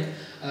and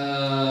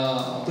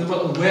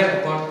people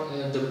aware about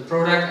the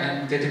product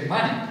and getting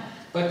money.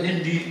 But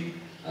in the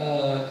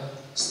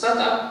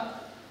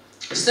startup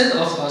state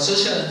of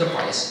social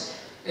enterprise,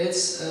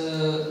 it's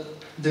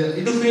the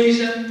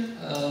innovation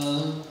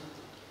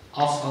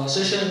of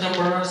social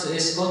entrepreneurs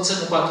is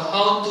concerned about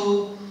how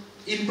to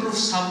improve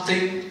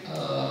something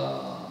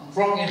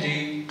wrong in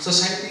the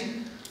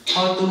society,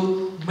 how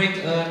to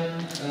make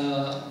an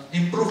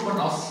improvement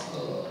of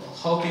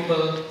how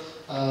people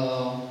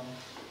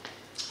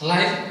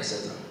live,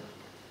 etc.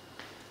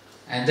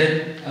 And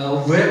then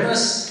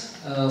awareness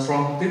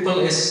from people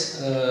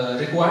is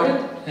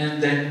required,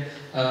 and then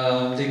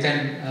they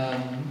can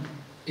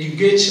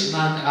engage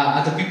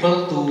other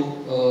people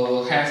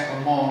to have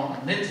a more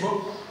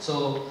network,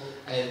 so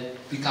it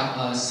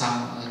become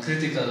some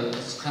critical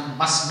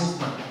mass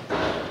movement.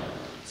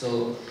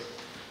 So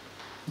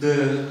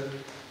the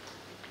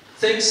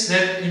things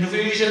that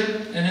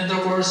innovation and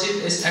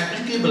entrepreneurship is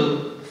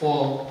applicable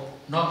for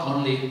not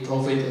only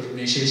profit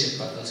organization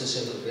but also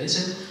social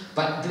organization,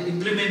 but the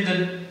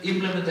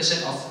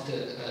implementation of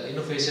the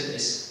innovation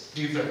is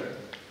different.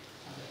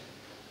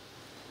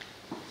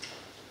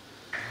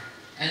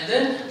 And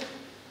then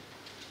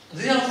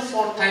there are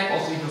four types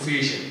of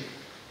innovation.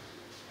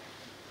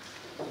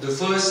 The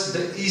first,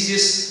 the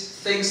easiest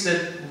things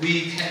that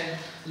we can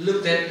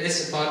look at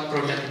is about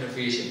product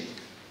innovation.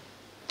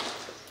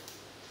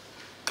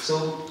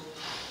 So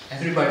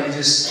everybody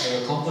use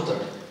computer.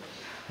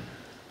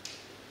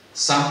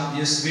 Some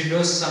use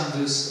Windows, some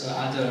use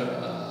other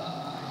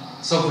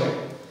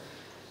software.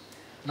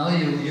 Now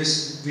you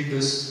use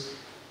Windows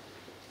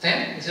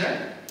 10, is that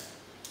right?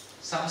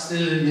 Some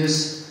still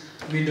use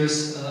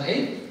Windows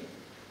 8.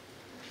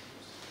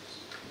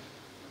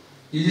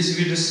 You use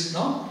Windows,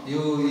 no?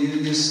 You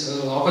use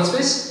open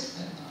space,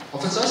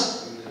 open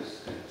source?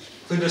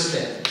 Windows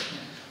 10.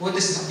 What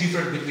is the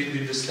difference between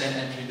Windows 10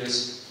 and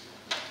Windows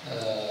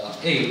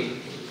 8?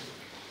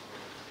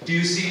 Do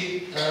you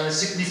see a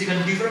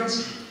significant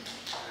difference?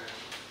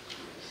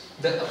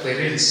 The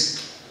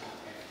appearance.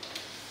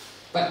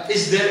 But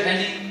is there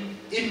any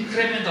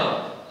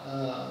incremental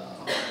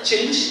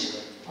change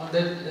on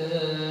that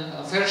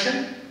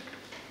version?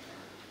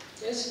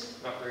 Yes?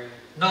 Not really.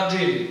 Not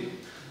really.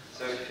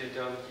 So if you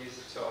don't use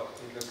it so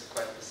often, it looks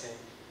quite the same.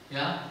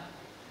 Yeah?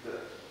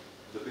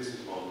 The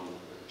business model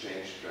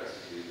changed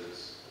drastically.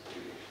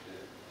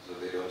 So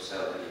they don't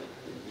sell any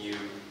new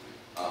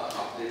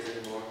updates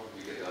anymore.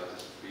 You get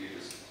updates for free,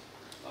 just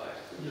buy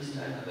Windows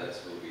 10, and that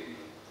will be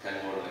kind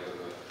of more like a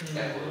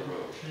Apple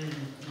approach.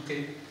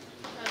 Okay.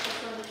 I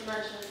just wanted to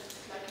mention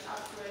it's like an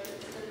upgrade.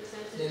 It's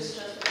Yes. just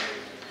a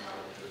new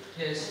technology.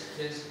 Yes,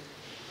 yes.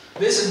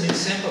 This is an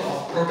example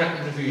of product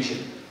innovation.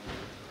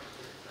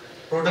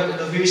 Product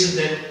innovation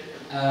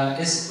that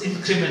is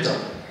incremental.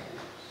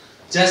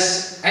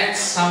 Just add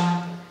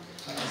some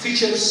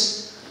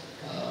features,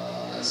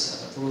 a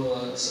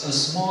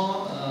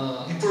small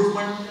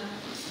improvement,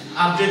 and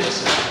update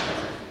as well.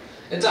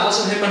 It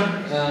also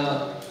happened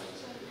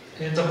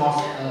in terms of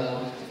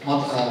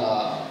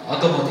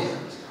automotive.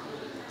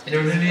 In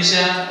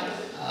Indonesia,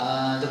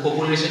 the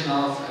population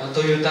of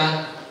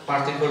Toyota,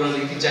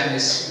 particularly Gadjah,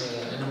 is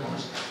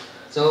enormous.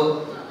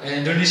 So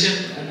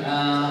Indonesian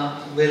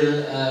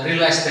will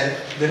realize that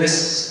there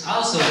is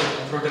also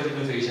a product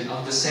innovation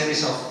on the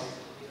series of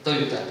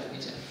Toyota.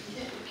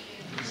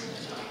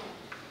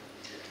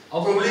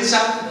 Or probably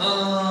some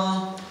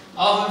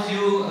of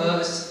you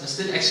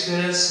still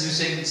experience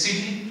using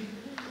CD,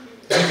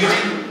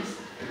 DVD,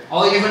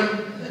 or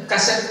even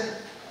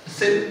cassette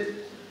tape.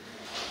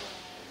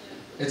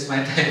 It's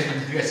my time on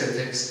the cassette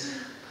tapes.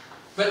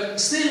 But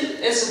still,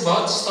 it's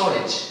about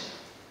storage.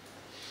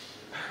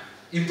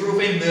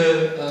 Improving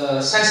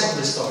the size of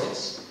the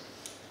storage.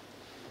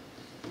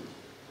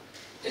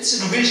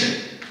 It's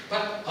innovation,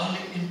 but only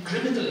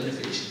incremental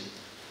innovation.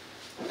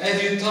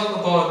 If you talk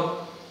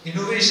about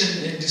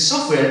innovation in the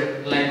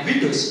software, like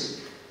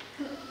Windows,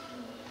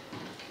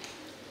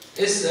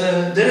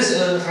 there is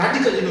a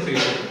radical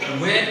innovation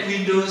when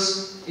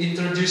Windows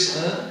introduced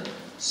a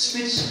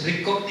speech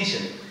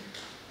recognition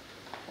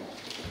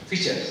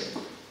feature.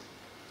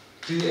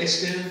 Do you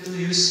experience to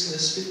use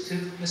speech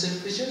recognition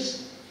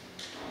features?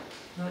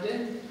 No,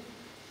 then.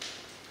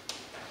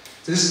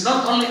 This is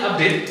not only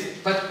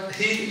update, but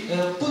he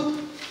put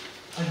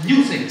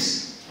new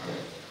things.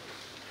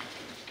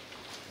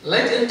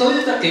 Like in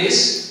Toyota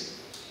case,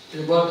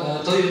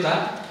 about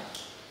Toyota,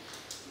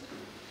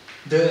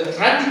 the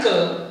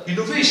radical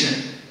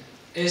innovation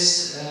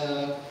is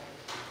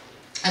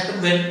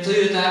happened when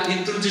Toyota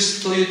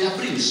introduced Toyota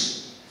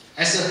Prius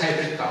as a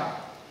hybrid car.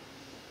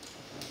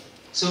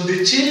 So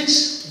they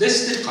changed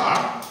this still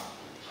car,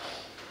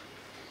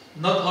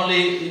 not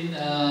only in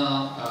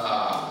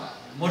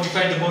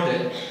modify the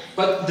model,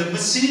 but the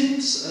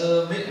machines,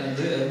 the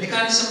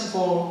mechanism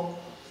for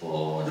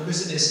the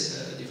machine is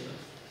different.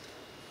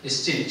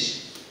 It's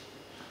changed.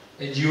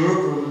 In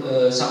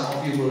Europe, some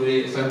of you will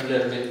be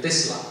familiar with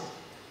Tesla.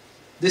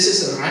 This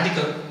is a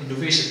radical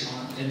innovation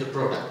in the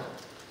product.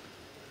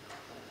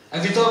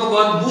 If we talk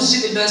about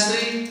music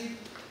industry,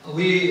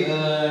 we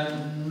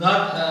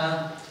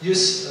not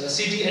use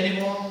CD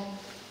anymore,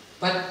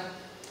 but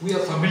we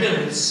are familiar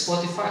with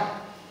Spotify.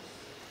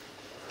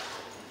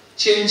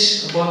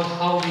 Change about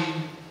how we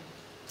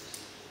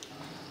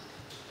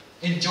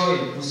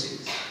enjoy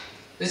music.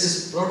 This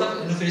is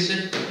product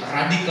innovation,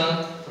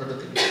 radical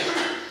product innovation.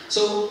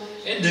 So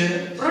in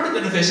the product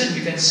innovation,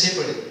 we can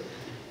separate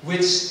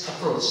which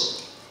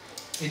approach,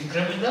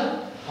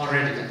 incremental or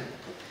radical.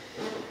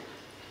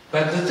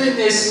 But the thing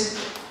is,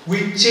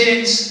 we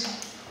change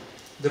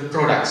the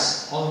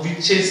products or we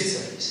change the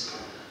service.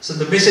 So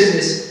the message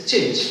is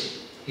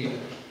change here.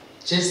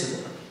 Change the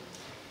product.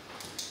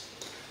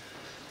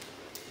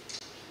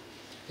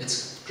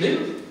 It's clear?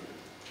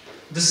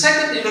 The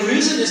second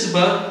innovation is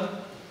about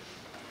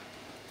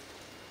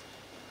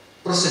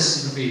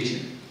process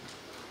innovation.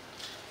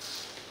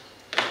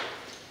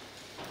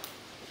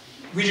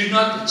 We do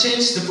not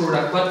change the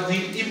product, but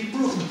we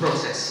improve the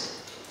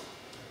process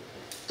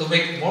to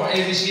make more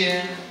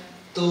efficient,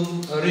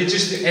 to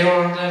reduce the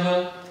error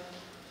level,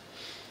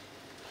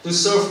 to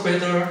serve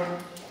better,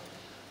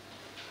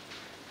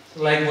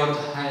 like what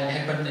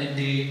happened in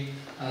the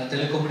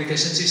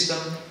telecommunication system.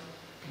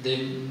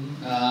 They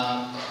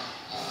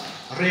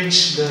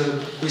arrange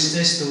the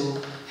business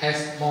to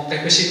have more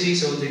capacity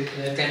so they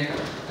can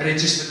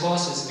reduce the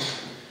costs.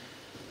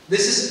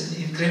 This is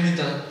an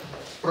incremental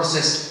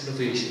process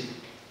innovation.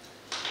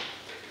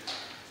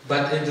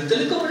 But in the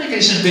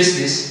telecommunication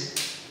business,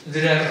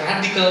 there are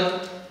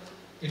radical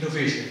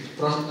innovation,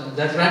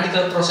 that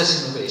radical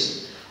process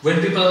innovation.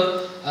 When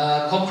people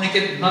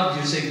communicate not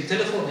using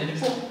telephone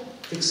anymore,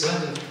 fixed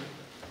line,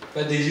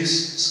 but they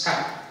use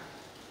Skype.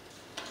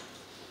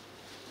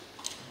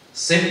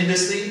 Same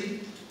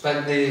industry,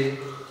 but they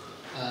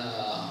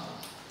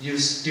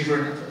use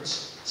different approach.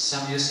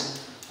 Some use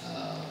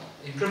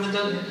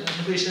incremental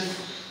innovation,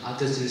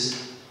 others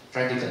use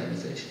radical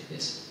innovation.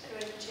 Yes.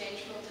 When you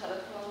change from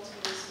telephone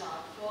to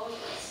smartphone,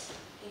 it's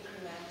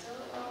incremental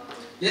or?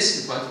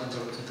 Yes, quite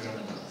incremental.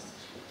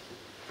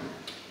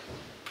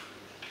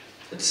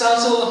 It's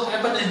also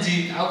happened in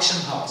the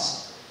auction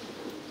house.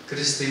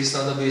 Christie's,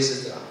 Sotheby's,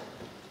 etc.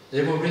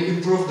 They probably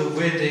improve the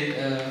way they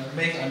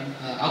make an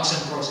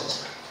auction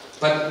process.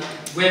 But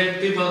when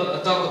people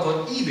talk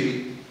about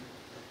eBay,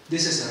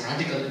 this is a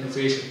radical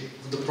innovation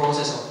of the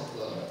process of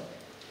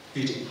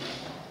bidding,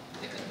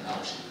 like an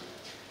auction.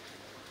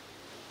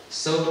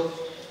 So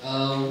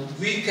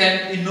we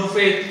can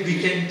innovate, we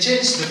can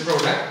change the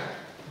product,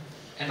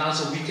 and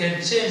also we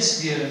can change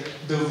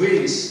the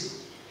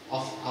ways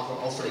of our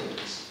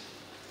offerings,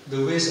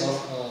 the ways of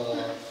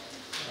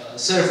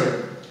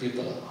serving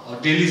people or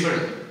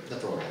delivering the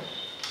product.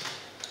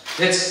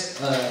 That's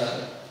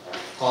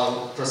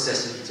called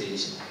process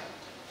innovation.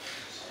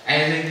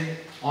 I think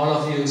all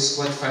of you is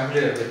quite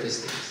familiar with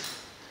these things.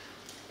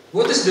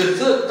 What is the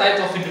third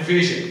type of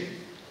innovation?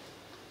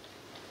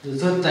 The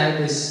third type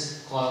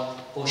is called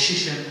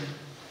position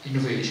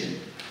innovation.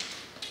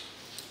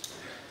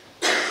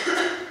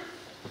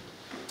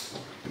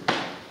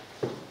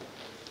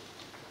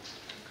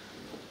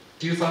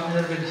 Do you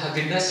familiar with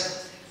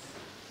Haagen-Dazs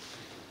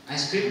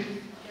ice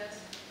cream? Yes.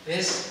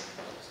 Yes.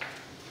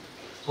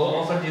 How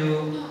often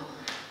you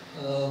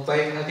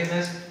buy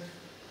Haagen-Dazs?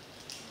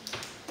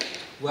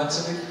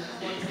 Once a week?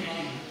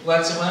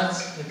 Once a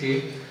month?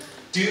 Okay.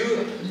 Do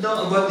you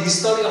know about the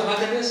history of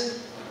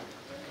Haagen-Dazs?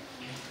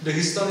 The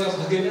history of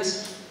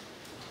Haagen-Dazs?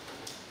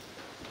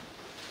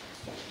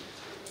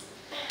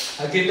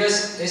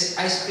 Haagen-Dazs is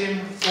ice cream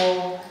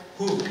for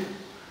who?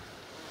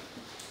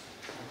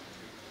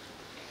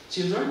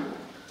 Children?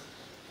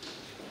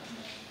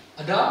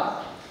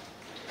 Adult?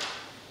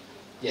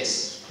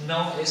 Yes.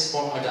 No is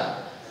for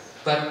adult.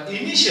 But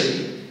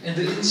initially, in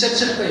the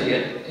inception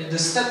period, in the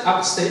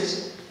start-up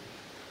stage,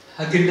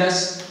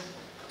 Haagen-Dazs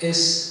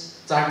is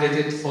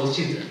targeted for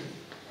children.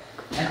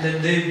 And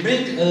then they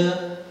make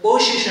a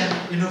position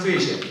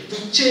innovation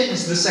to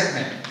change the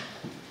segment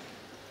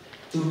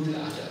to the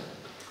adult.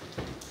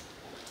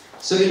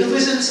 So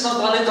innovation is not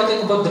only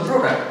talking about the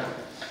product,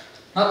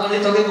 not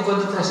only talking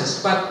about the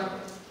process, but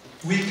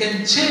we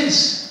can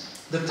change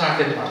the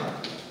target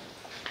market.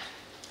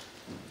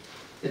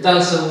 It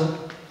also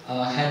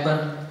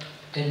happened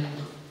in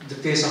the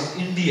case of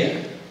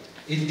Indian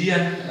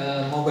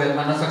mobile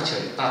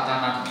manufacturer,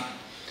 Tata Nano.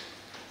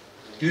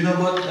 Do you know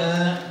about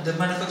the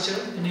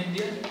manufacturer in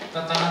India,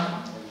 Tata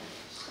Nano?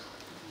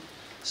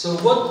 So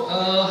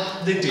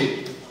what they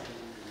did,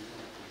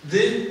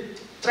 they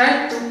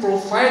tried to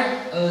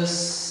provide a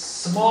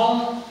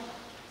small,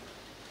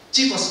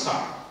 cheapest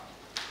car.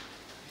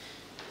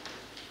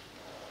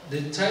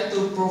 They try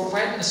to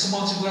provide a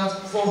small car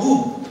for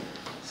whom?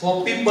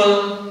 For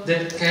people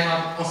that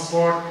cannot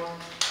afford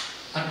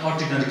an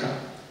ordinary car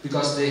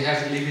because they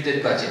have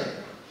limited budget.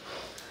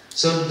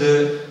 So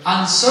the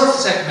unserved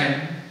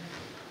segment,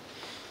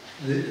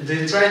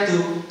 they try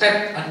to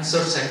tap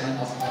unserved segment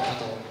of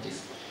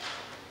automotive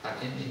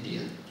in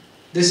India.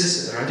 This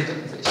is a radical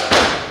innovation.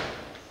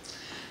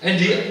 And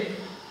the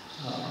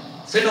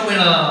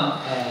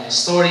phenomenal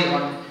story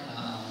on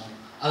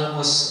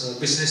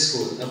almost business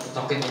school,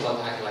 talking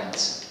about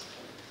airlines.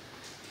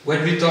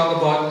 When we talk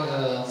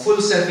about full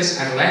service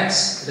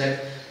airlines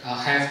that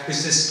have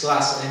business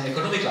class and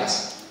economy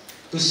class,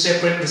 to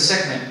separate the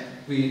segment,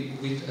 we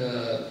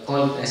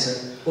call it as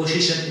a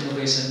position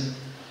innovation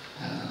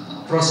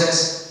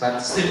process, but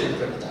still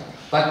incremental.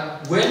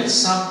 But when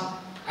some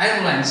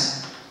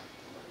airlines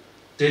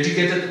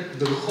dedicated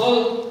the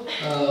whole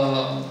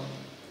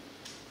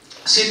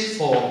seat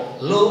for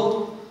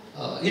low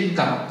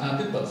income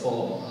people,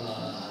 for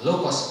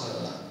low cost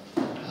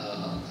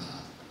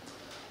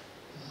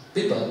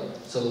people,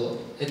 so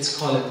it's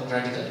called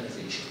radical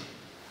innovation.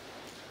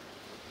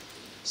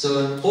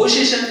 So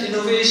position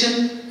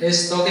innovation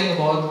is talking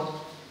about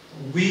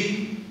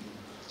we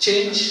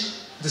change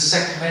the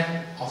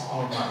segment of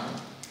our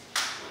market.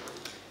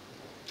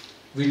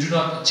 We do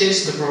not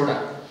change the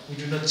product, we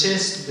do not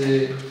change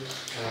the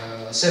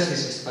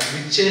services, but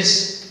we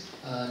change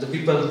the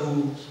people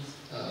who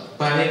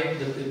buy it,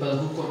 the people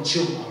who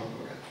consume our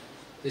product.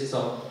 It's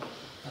called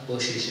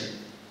position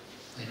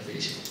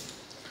innovation.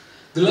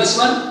 The last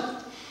one,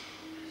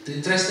 the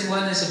interesting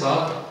one, is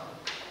about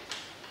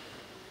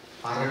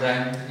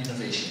paradigm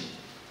innovation.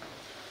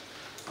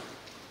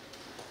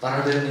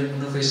 Paradigm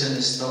innovation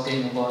is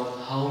talking about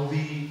how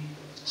we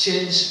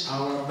change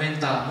our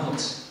mental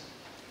modes,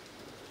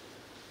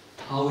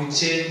 how we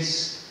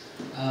change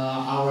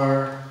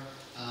our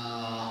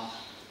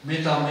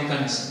mental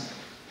mechanism.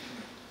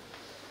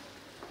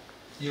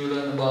 You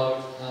learn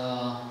about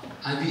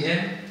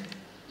IBM.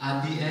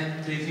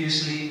 IBM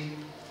previously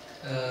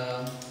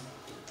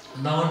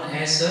known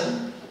as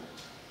a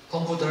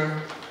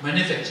computer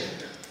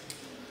manufacturer.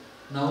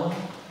 Now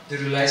they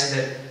realize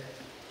that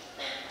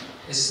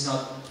it's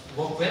not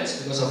work well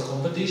because of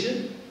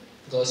competition,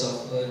 because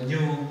of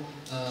new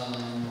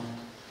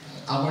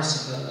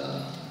commerce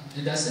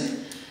industry,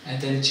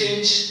 and then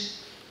change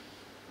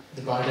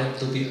the paradigm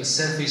to be a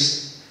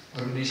service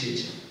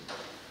organization.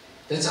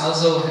 That's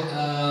also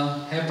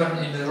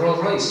happened in the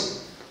Rolls-Royce.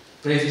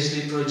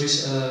 Previously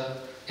produced an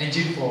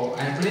engine for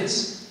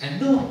airplanes, and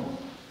now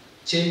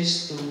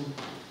changed to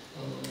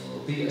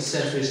be a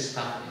service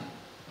company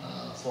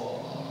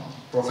for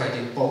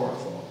providing power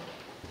for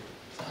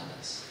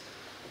others.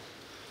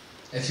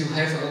 If you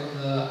have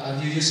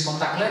you use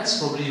contact lens,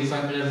 probably you're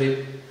familiar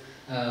with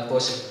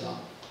Boston law.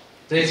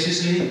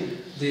 Previously,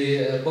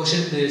 the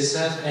Boston they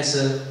serve as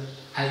a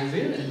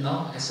eyewear and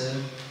now as a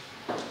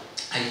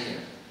eye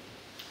care.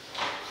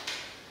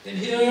 Then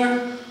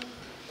here,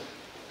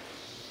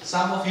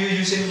 some of you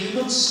using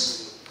Linux,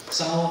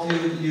 some of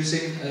you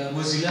using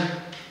Mozilla,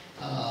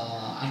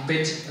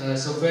 unpaid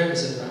software,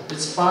 etc.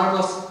 It's part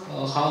of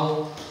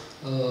how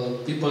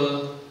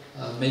people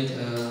make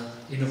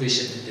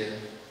innovation in the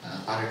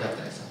paradigm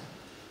level.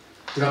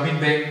 Grameen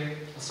Bank,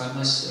 a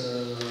famous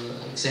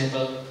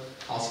example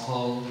of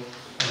how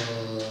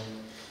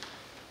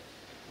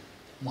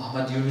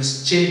Muhammad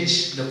Yunus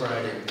changed the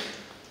paradigm.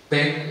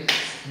 Bank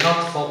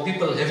not for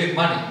people having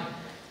money,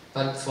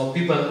 but for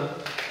people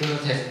who do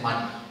not have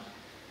money.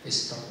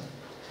 It's not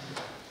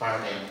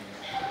paradigm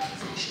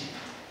innovation.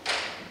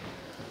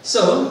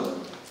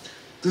 So,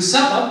 to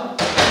sum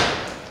up,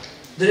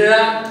 there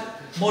are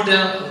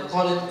model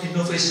called it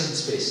innovation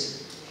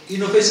space.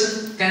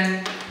 Innovation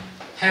can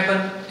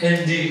happen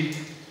in the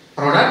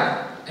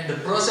product, and the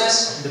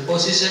process, the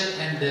position,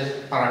 and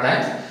the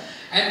paradigm,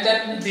 and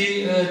can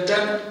be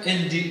done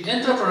in the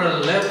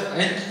entrepreneurial level,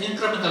 and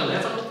incremental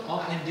level,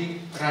 or in the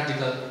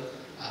radical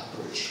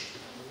approach.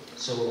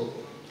 So,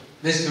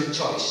 this is your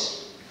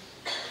choice.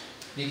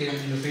 Make an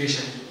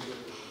innovation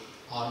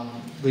on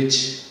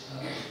which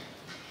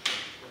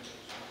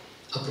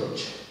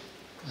approach.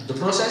 And the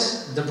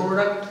process, the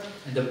product,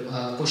 and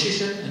the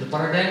position, and the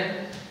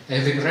paradigm,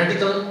 having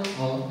radical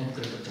or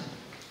incremental.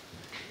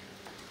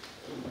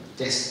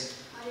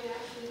 Yes? How do you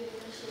actually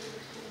differentiate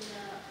between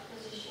the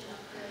position of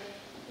the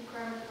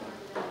incremental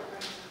and the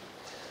radical?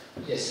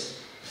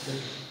 Yes.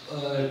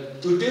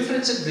 To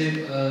differentiate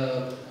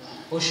the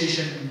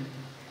position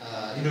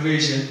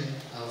innovation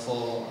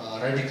for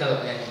radical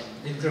and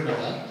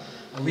incremental,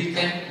 we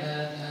can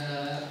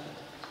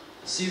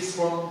see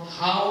from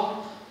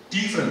how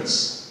different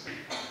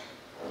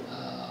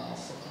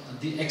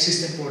the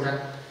existing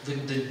product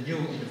with the new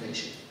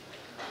innovation.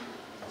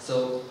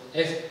 So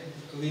if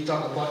we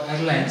talk about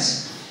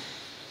airlines,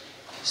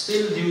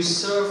 still you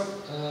serve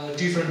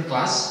different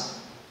class,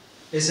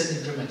 it's an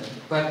incremental.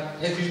 But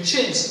if you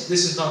change,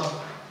 this is not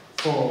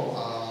for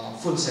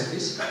full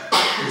service,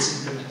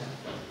 it's incremental.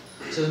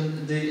 So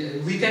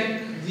we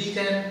can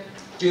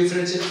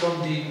differentiate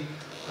from the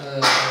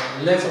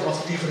level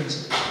of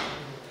difference,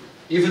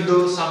 even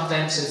though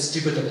sometimes it's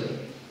debatable.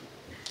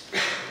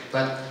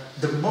 But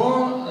the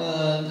more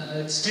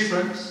it's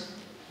different,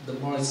 the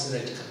more it's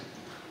radical.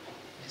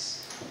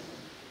 Yes.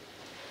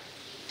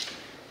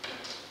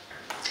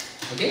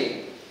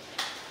 Okay?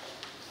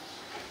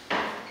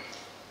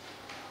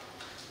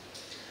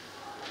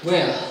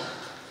 Well,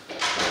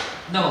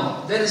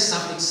 now there is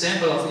some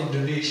example of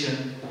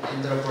Indonesian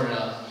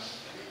entrepreneurial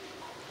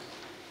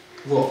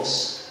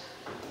works.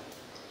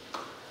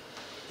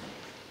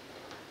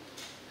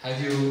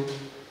 Have you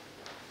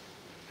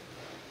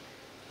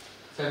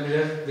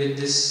familiar with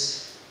this?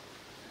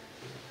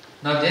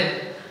 Not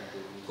yet?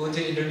 Go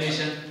to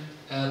Indonesian,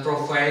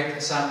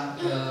 provide some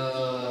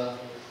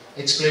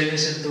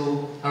explanation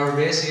to our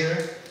guests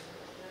here.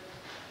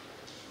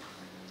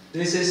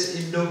 This is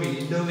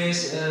Indomie. Indomie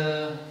is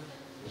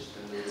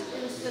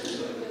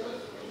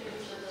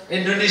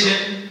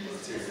Indonesian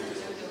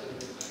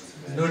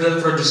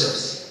noodle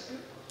producers.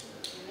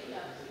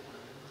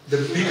 The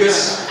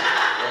biggest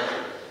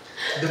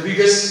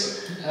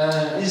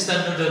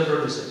instant noodle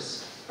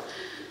producers.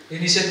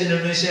 Initiated in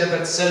Indonesia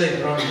but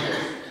selling around the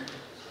world.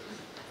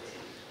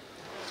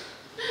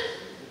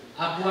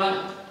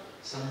 Aqua,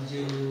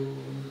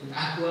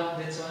 Aqua,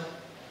 that's one.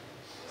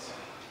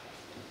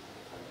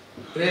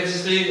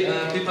 Previously,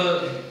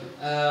 people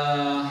in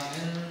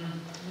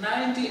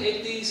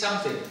 1980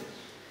 something,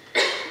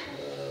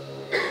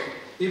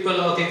 people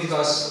okay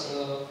because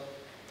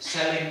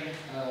selling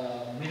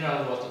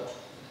mineral water.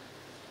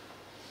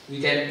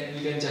 We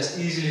can just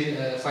easily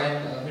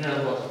find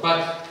mineral water,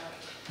 but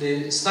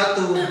they start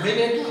to make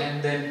it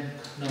and then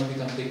now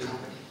become big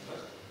company,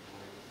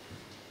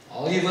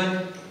 or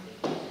even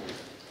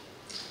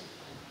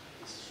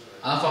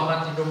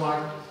Alfamart,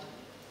 Indomart,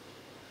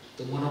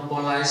 to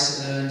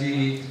monopolize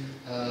the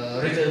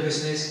retail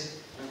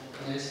business.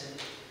 Yes.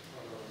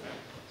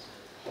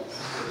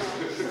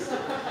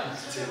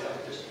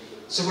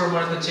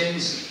 supermarket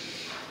chains,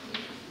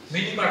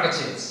 mini market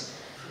chains.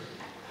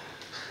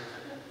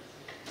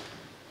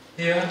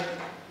 Here,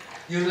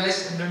 you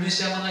realize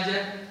Indonesia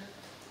Mengajar?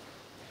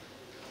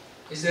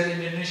 Is there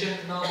Indonesian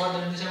know about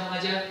Indonesia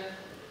Mengajar?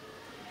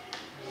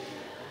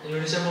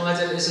 Indonesia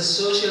Mengajar is a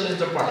social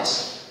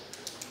enterprise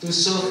to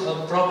solve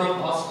a problem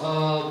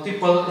of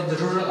people in the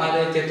rural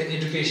area getting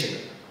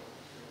education.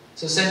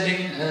 So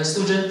sending a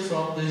student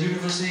from the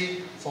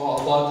university for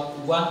about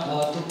 1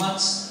 or 2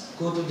 months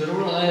go to the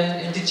rural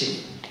area and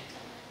teaching.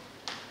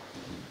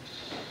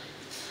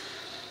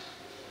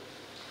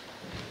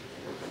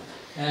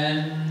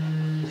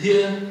 And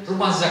here,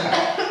 Rumah Zakat.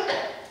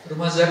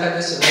 Rumah Zakat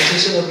is a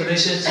social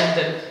organization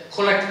that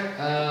collect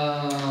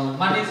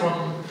money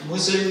from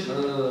Muslim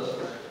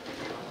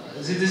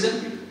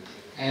citizen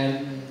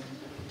and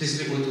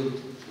distribute to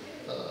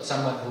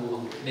someone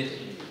who need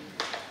it.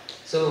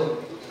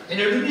 So in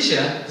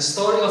Indonesia, the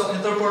story of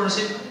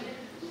entrepreneurship,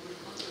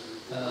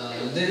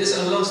 there is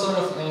a long story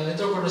of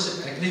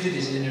entrepreneurship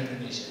activities in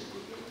Indonesia.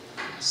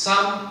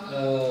 Some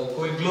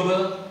going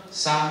global,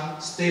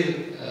 some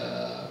still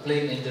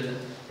playing in the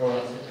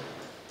rural.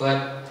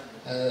 But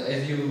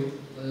if you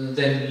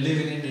then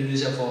living in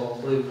Indonesia for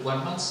probably 1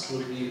 month,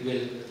 will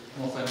be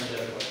more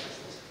familiar about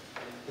this.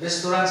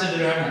 Restoran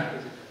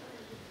sederhana.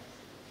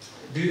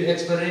 Do you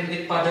experience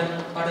it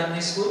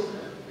Padanese food?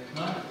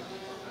 No?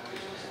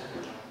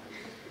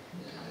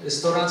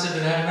 Restoran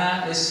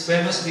sederhana is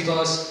famous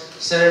because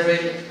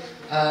serving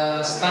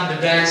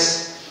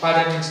standardized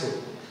Padanese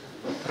food.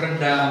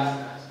 Rendang.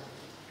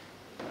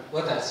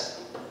 What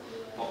else?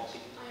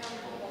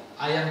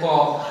 Ayam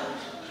pop.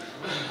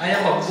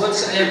 Ayam pop.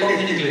 What's ayam pop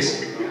in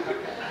English?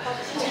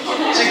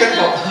 Chicken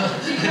pop.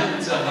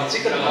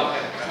 Chicken pop.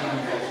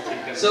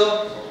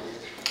 So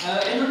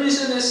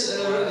Indonesian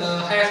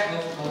have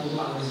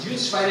a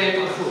huge variety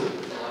of food,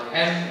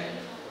 and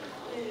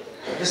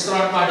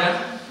Restoran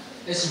Padang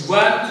is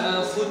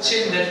one food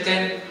chain that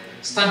can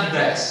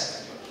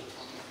standardize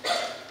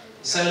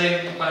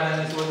selling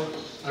Padang food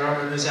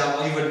around Indonesia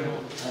or even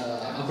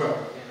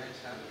abroad.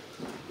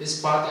 It's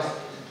part of.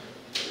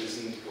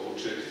 Isn't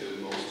Gadjah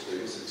the most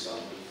famous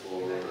example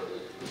for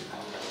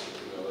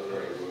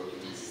entrepreneur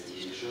working in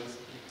Indonesia?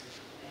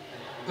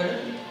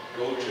 Pardon?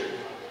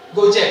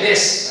 Gadjah.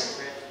 Yes.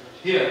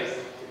 Here.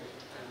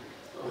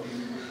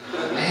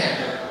 I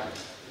have.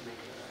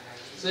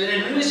 So in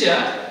Indonesia,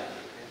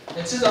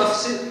 instead of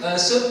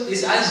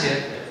Southeast Asia,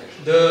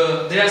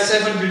 there are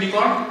 7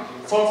 unicorn,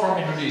 4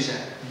 from Indonesia.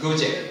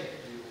 Gadjah,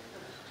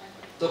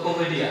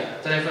 Tokopedia,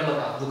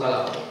 Traveloka,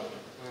 Bukalapak.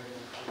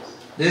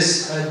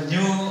 This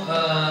new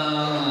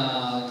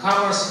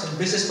commerce and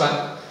business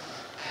bank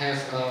have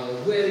a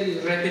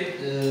very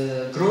rapid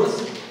growth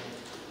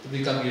to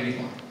become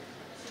unicorn.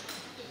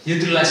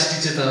 Utilize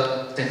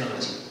digital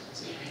technology.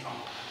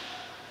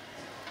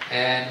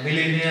 And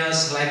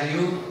millennials like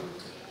you,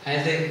 I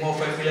think more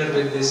familiar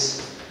with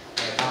this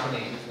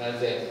company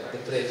rather than the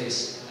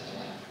previous.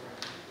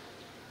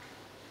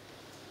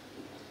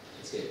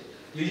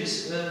 You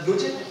use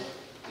Gadjah?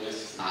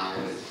 Yes.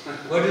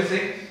 What do you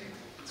think?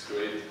 It's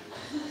great.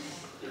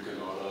 You can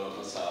order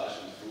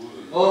massage and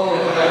food. And Oh.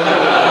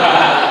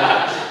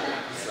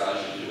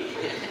 massage.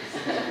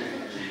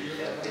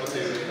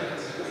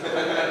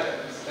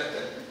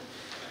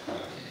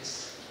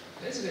 Yes,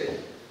 that's great.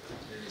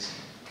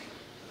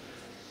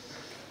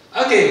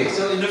 Okay,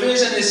 so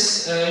innovation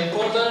is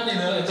important.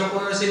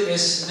 Entrepreneurship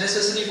is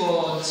necessary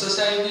for the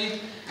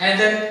society, and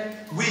then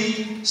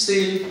we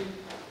still,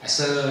 as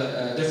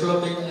a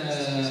developing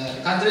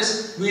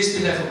countries, we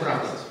still have a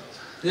problem.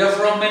 There are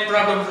 4 main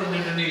problems in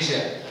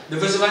Indonesia. The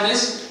first one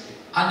is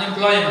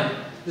unemployment.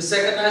 The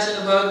second is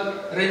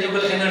about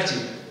renewable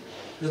energy.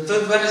 The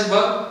third one is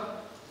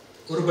about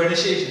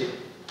urbanization.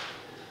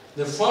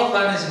 The fourth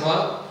one is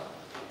about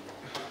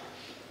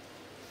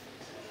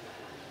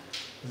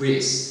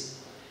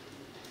waste,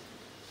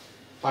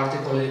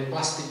 particularly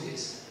plastic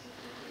waste.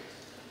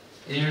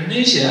 In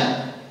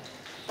Indonesia,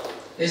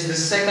 is the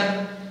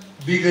second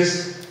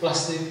biggest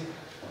plastic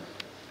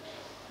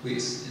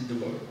waste in the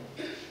world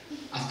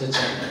after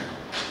China.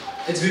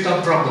 It's become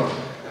a problem.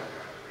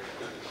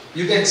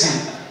 You can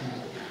see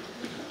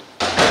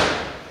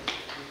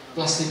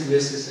plastic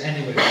waste is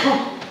anywhere.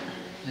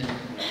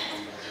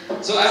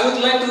 So I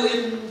would like to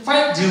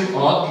invite you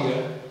all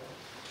here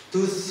to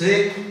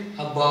think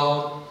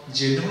about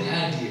genuine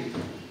idea,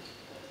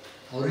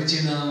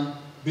 original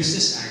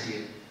business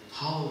idea,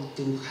 how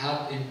to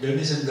help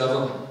Indonesian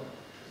government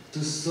to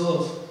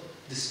solve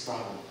this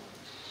problem.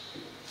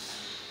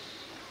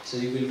 So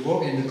you will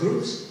work in the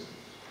groups,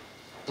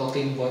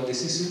 talking about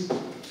this issue,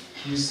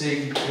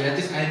 using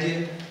creative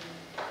idea,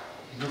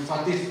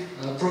 innovative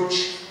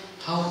approach,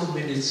 how to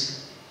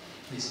manage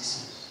these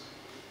issues.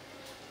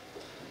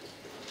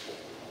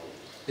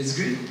 It's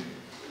great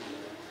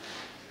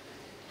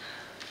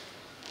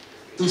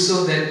to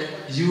show that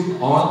you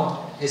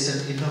all is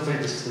an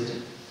innovative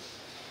student,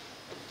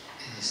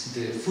 is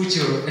the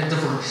future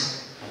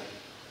entrepreneurs.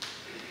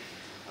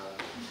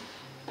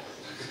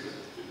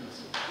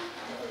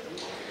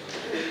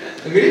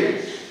 Agree?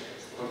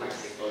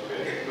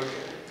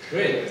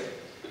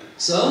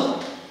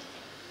 So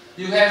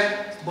you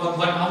have about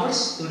 1 hour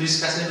to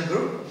discuss in a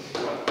group.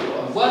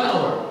 1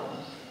 hour.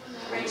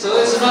 So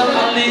it's not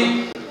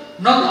only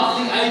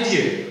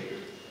idea.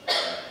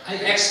 I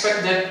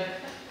expect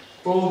that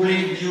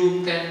probably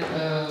you can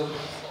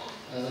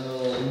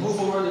move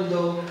forward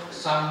into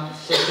some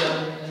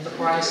social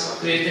enterprise,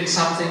 creating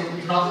something,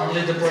 not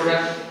only the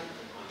product,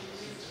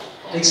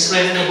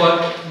 explaining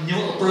about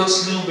new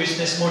approach, new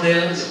business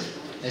models,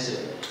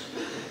 etc.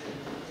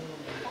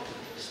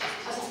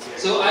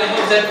 So I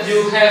hope that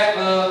you have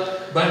a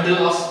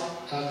bundle of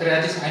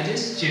creative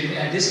ideas, genuine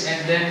ideas, and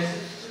then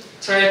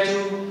try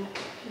to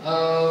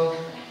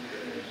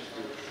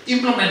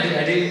implement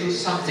the idea into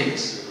some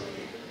things.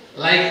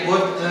 Like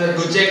what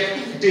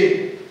Gadjah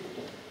did,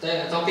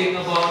 talking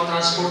about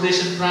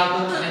transportation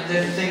problem and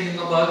then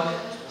thinking about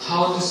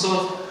how to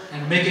solve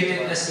and making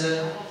it as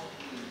a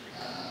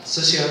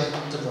social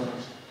entrepreneur.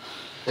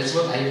 That's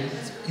what I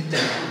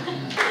intend.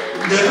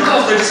 The rule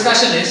of the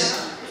discussion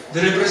is the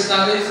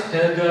representative,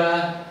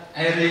 Helga,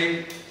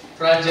 Eric,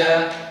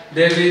 Raja,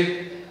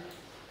 David,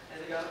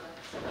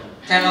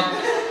 cannot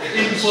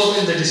involve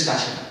in the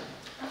discussion.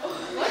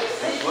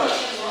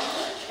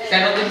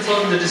 Cannot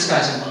inform the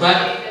discussion,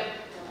 but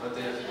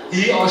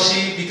he or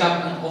she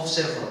become an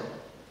observer.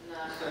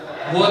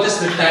 What is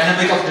the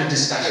dynamic of the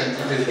discussion?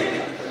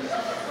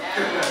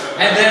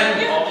 And then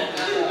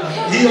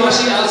he or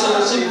she also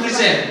should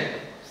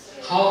present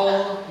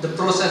how the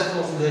process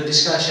of the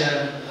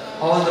discussion,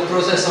 how the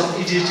process of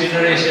idea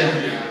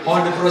generation,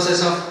 how the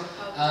process of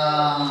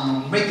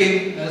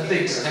making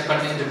things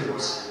happen in the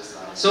groups.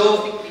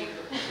 So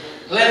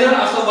later,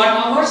 after 1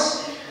 hour,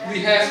 we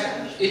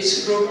have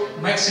each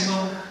group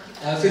maximum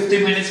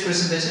 50 minutes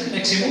presentation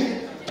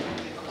maximum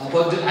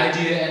about the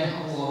idea and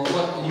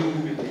what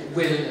you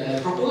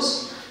will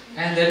propose,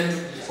 and then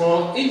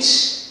for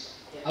each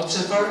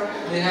observer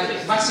they have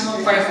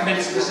maximum 5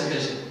 minutes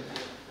presentation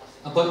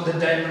about the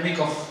dynamic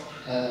of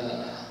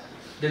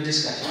the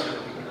discussion,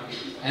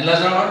 and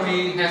later on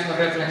we have a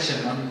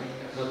reflection on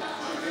what.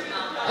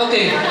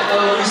 Okay,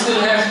 we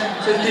still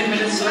have 15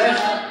 minutes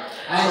left.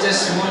 I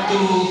just want to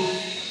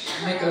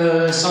make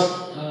a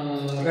short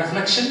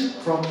reflection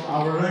from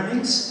our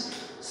learnings.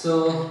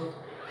 So,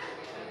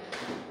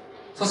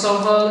 first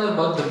of all,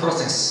 about the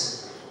process.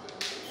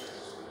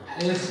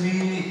 If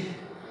we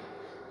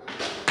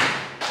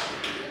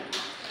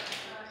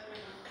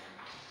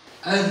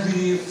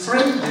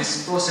frame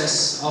this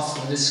process of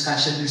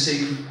discussion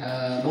using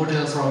a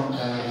model from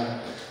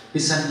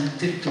Vision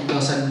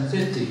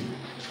 2050,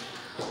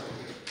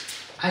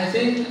 I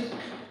think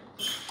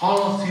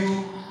all of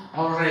you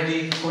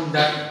already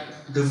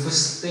conduct the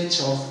first stage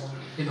of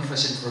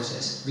innovation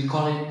process. We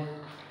call it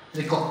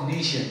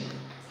recognition.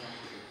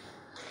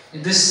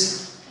 In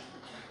this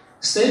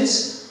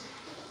stage,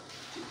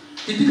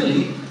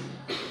 typically,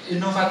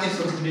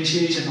 innovative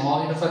organization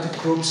or innovative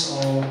groups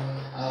or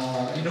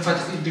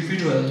innovative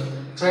individual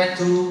try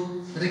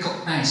to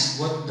recognize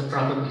what the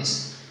problem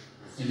is.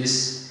 In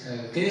this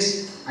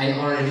case, I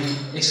already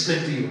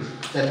explained to you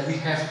that we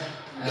have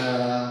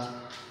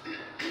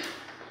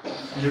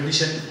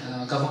Indonesian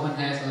government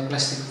have a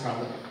plastic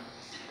problem,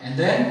 and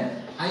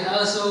then I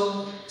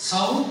also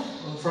saw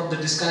from the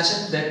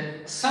discussion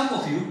that some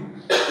of you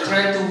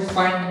try to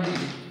find the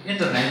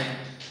internet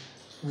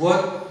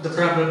what the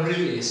problem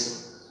really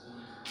is.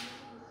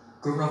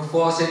 Group number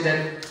 4 said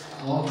that,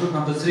 or group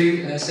number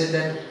 3 said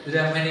that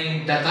there are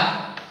many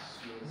data.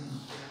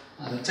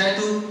 Try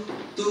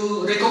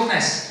to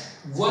recognize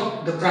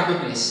what the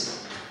problem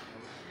is.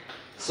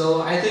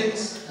 So I think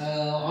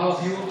all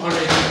of you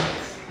already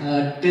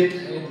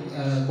did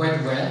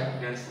quite well.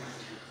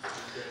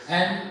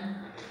 And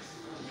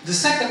the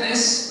second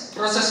is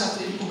process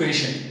of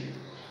incubation.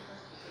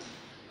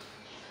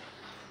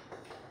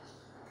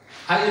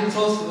 I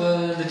involved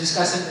the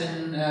discussion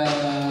in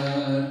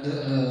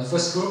the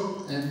first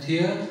group, and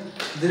here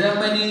there are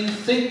many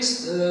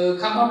things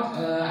come up,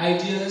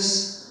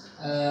 ideas,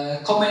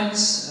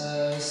 comments,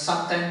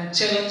 sometimes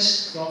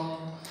challenge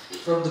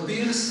from the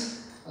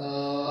peers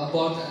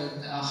about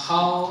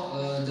how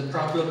the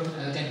problem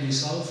can be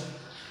solved.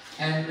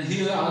 And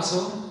here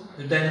also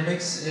the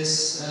dynamics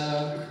is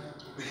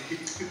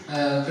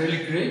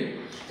really great,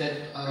 that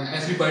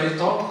everybody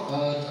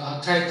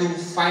try to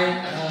find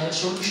a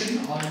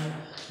solution on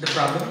the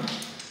problem.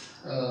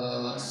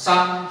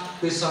 Some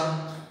based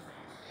on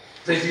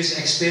previous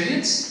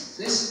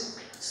experiences,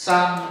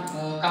 some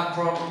come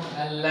from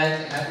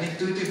like an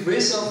intuitive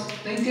ways of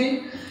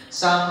thinking.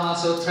 Some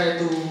also try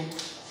to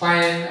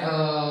find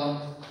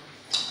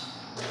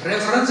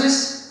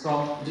references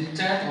from the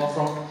internet or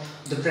from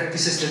the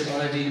practices that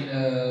already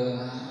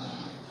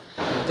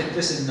take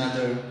place in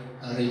another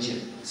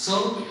region.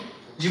 So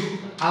you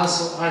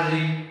also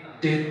already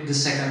did the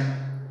second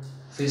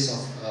phase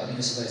of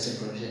innovation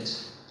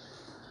projects.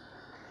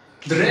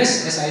 The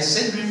rest, as I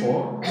said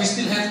before, we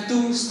still have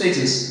 2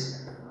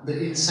 stages: the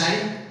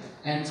insight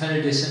and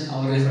validation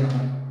or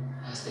refinement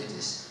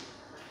stages.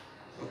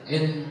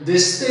 In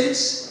this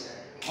stage,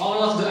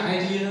 all of the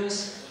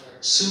ideas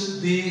should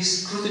be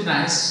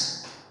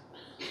scrutinized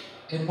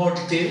in more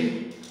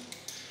detail,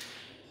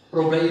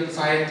 probably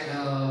invite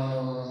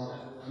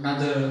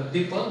another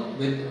people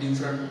with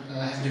different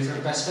have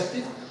different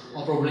perspective,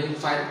 or probably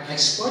invite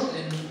expert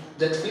in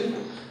that field,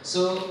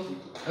 so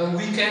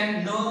we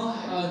can know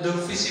the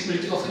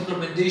feasibility of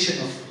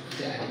implementation of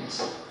the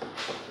ideas.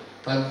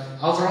 But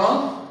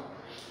overall,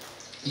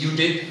 you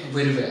did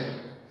very well.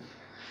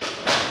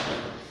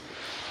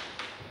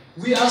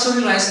 We also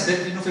realize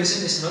that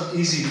innovation is not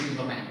easy to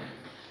implement,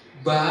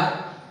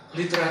 but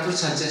literature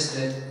suggests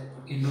that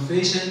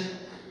innovation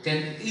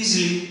can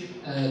easily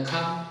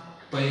come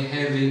by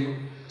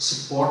having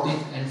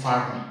supportive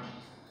environment.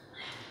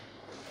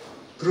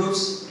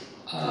 Groups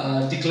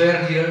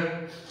declare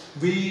here,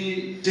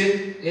 we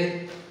did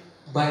it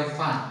by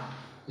fun.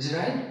 Is it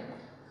right?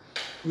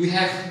 We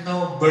have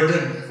no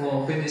burden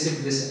for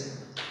finishing this,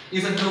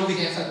 even though we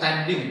have a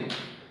time limit.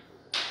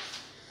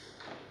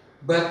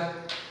 But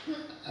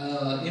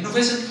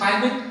innovation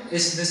climate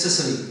is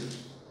necessary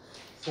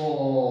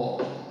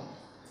for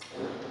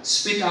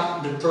speed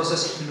up the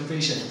process of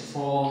innovation,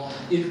 for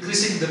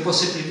increasing the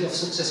possibility of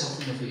success of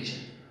innovation.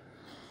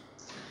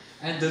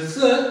 And the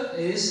third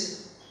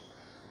is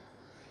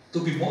to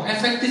be more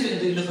effective in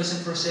the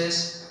innovation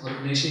process.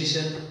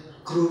 Organization,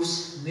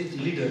 groups need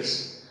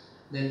leaders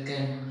that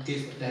can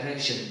give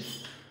direction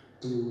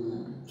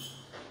to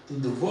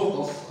the work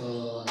of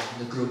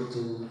the group,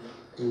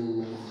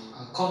 to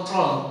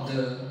control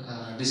the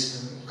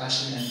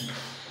discussion and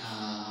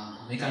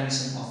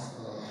mechanism of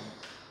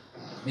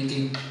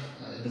making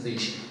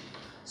innovation.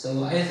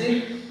 So I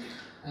think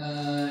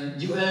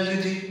you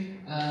already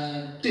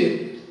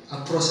did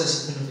a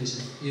process of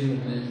innovation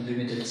even in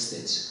limited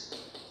stage.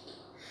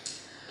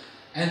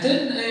 And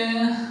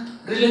then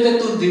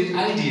related to the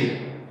idea,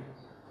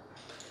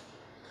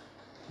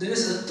 there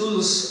is a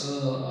tools,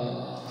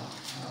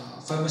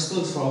 famous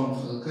tool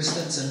from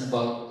Christensen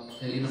about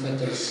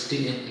innovators'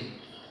 DNA,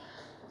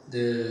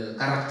 the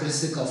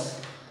characteristic of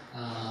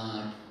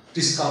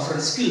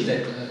discovery skill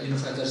that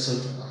innovators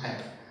should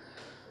have.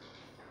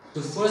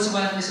 The first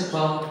one is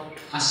about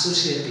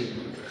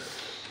associating.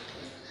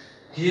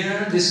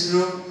 Here, this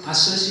group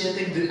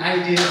associating the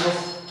idea of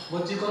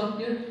what you call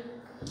here?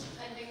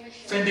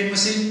 Vending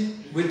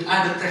machine with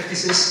other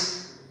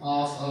practices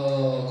of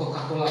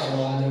Coca-Cola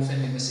or other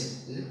vending machine.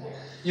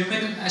 You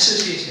make an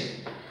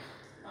association.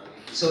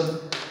 So,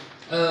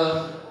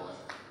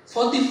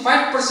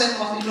 45%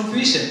 of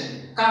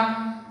innovation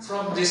come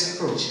from this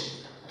approach.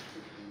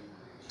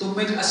 To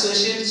make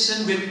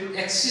association with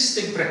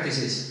existing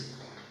practices.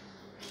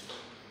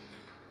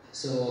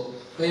 So,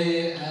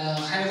 by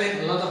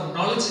having a lot of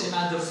knowledge in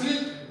other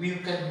field, we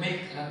can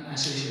make an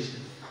association.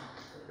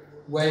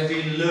 While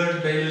we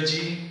learn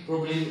biology,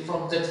 probably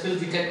from that field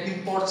we can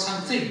import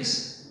some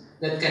things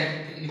that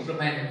can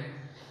implement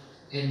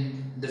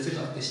in the field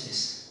of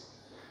business.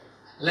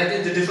 Like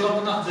in the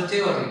development of the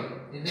theory,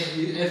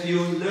 if you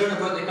learn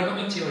about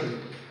economic theory,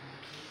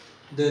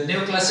 the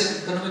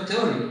neoclassic economic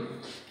theory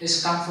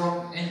is come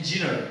from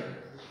engineer.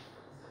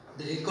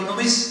 The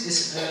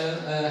economists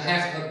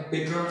have a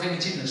background of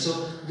engineer,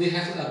 so they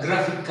have a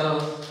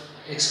graphical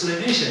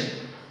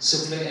explanation,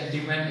 supply and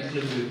demand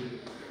equilibrium.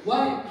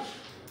 Why?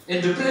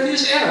 In the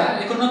previous era,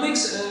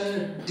 economics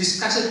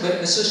discussed by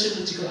a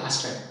sociological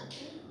aspect.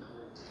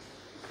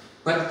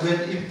 But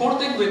when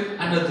importing with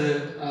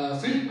another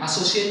field,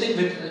 associating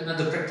with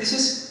another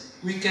practices,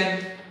 we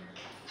can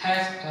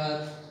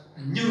have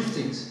new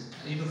things,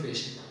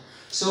 innovation.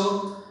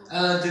 So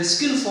the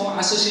skill for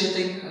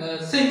associating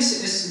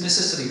things is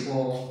necessary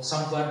for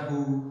someone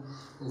who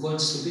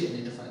wants to be an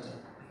innovator.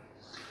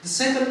 The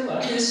second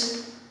one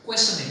is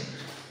questioning.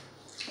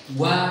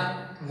 Why?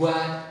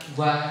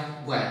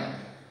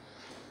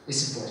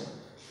 It's important.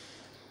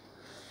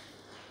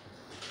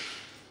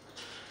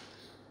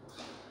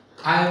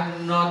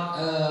 I'm not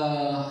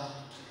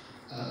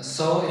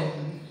so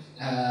in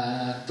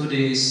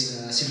today's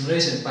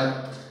simulation,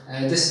 but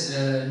it is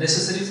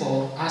necessary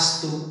for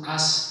us to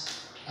ask,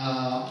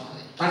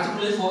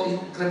 particularly for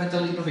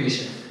incremental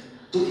innovation,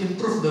 to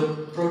improve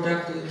the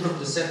product, to improve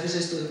the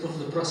services, to improve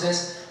the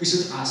process. We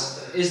should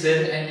ask: is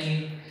there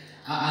any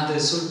other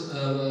is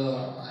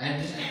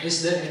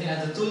there any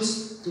other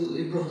tools to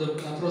improve the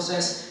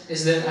process?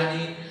 Is there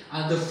any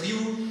other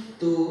view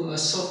to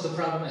solve the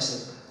problem,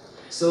 etc.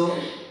 So,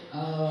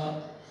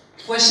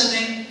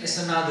 questioning is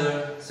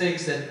another thing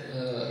that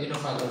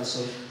innovators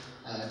should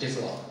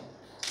develop.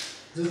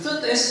 The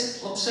third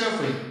is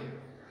observing.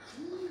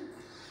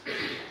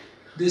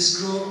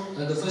 This group,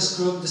 the first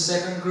group, the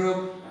second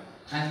group,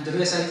 and the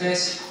rest, I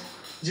guess,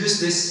 use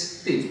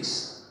these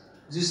tips,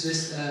 use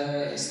these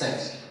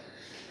steps.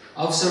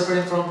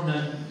 Observing from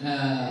the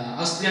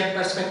Austrian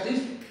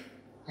perspective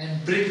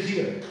and bring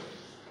here.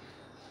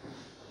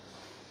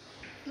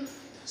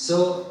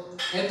 So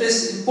it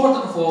is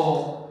important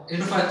for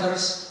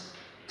innovators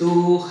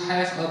to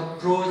have a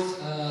broad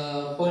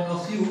point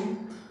of view,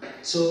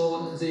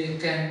 so they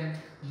can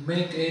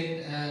make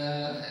it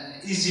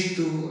easy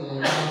to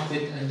come up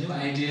with a new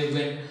idea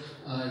when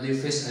they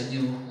face a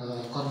new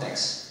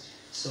context.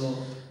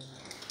 So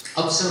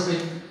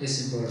observing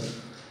is important.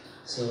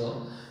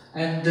 So,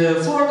 and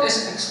the fourth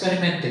is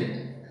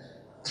experimenting.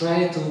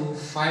 Try to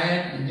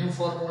find a new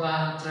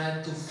formula,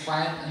 try to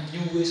find a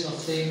new ways of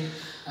thinking,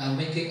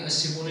 making a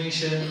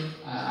simulation,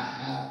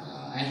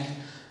 and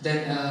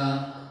then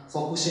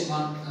focusing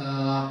on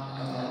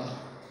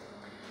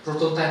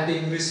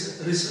prototyping,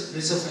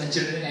 research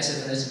engineering,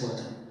 etc. is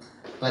important.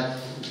 But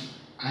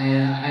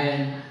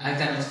I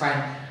cannot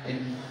find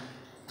in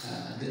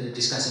the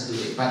discussion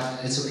today,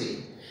 but it's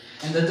okay.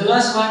 And then the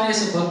last one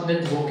is about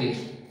networking.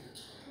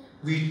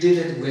 We did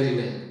it very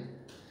well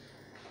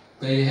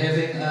by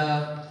having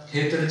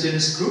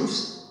heterogeneous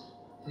groups.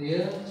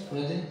 Yeah,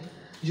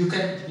 you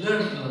can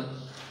learn a lot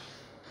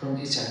from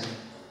each other.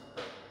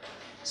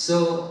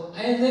 So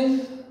I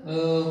think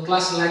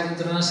class like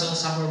International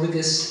Summer Week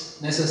is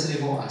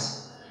necessary for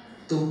us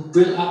to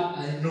build up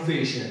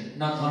innovation,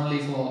 not only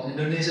for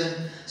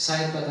Indonesian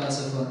side but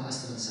also for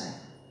Austrian side.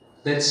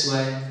 That's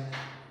why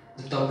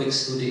the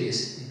topics today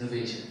is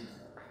innovation.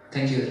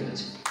 Thank you very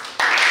much.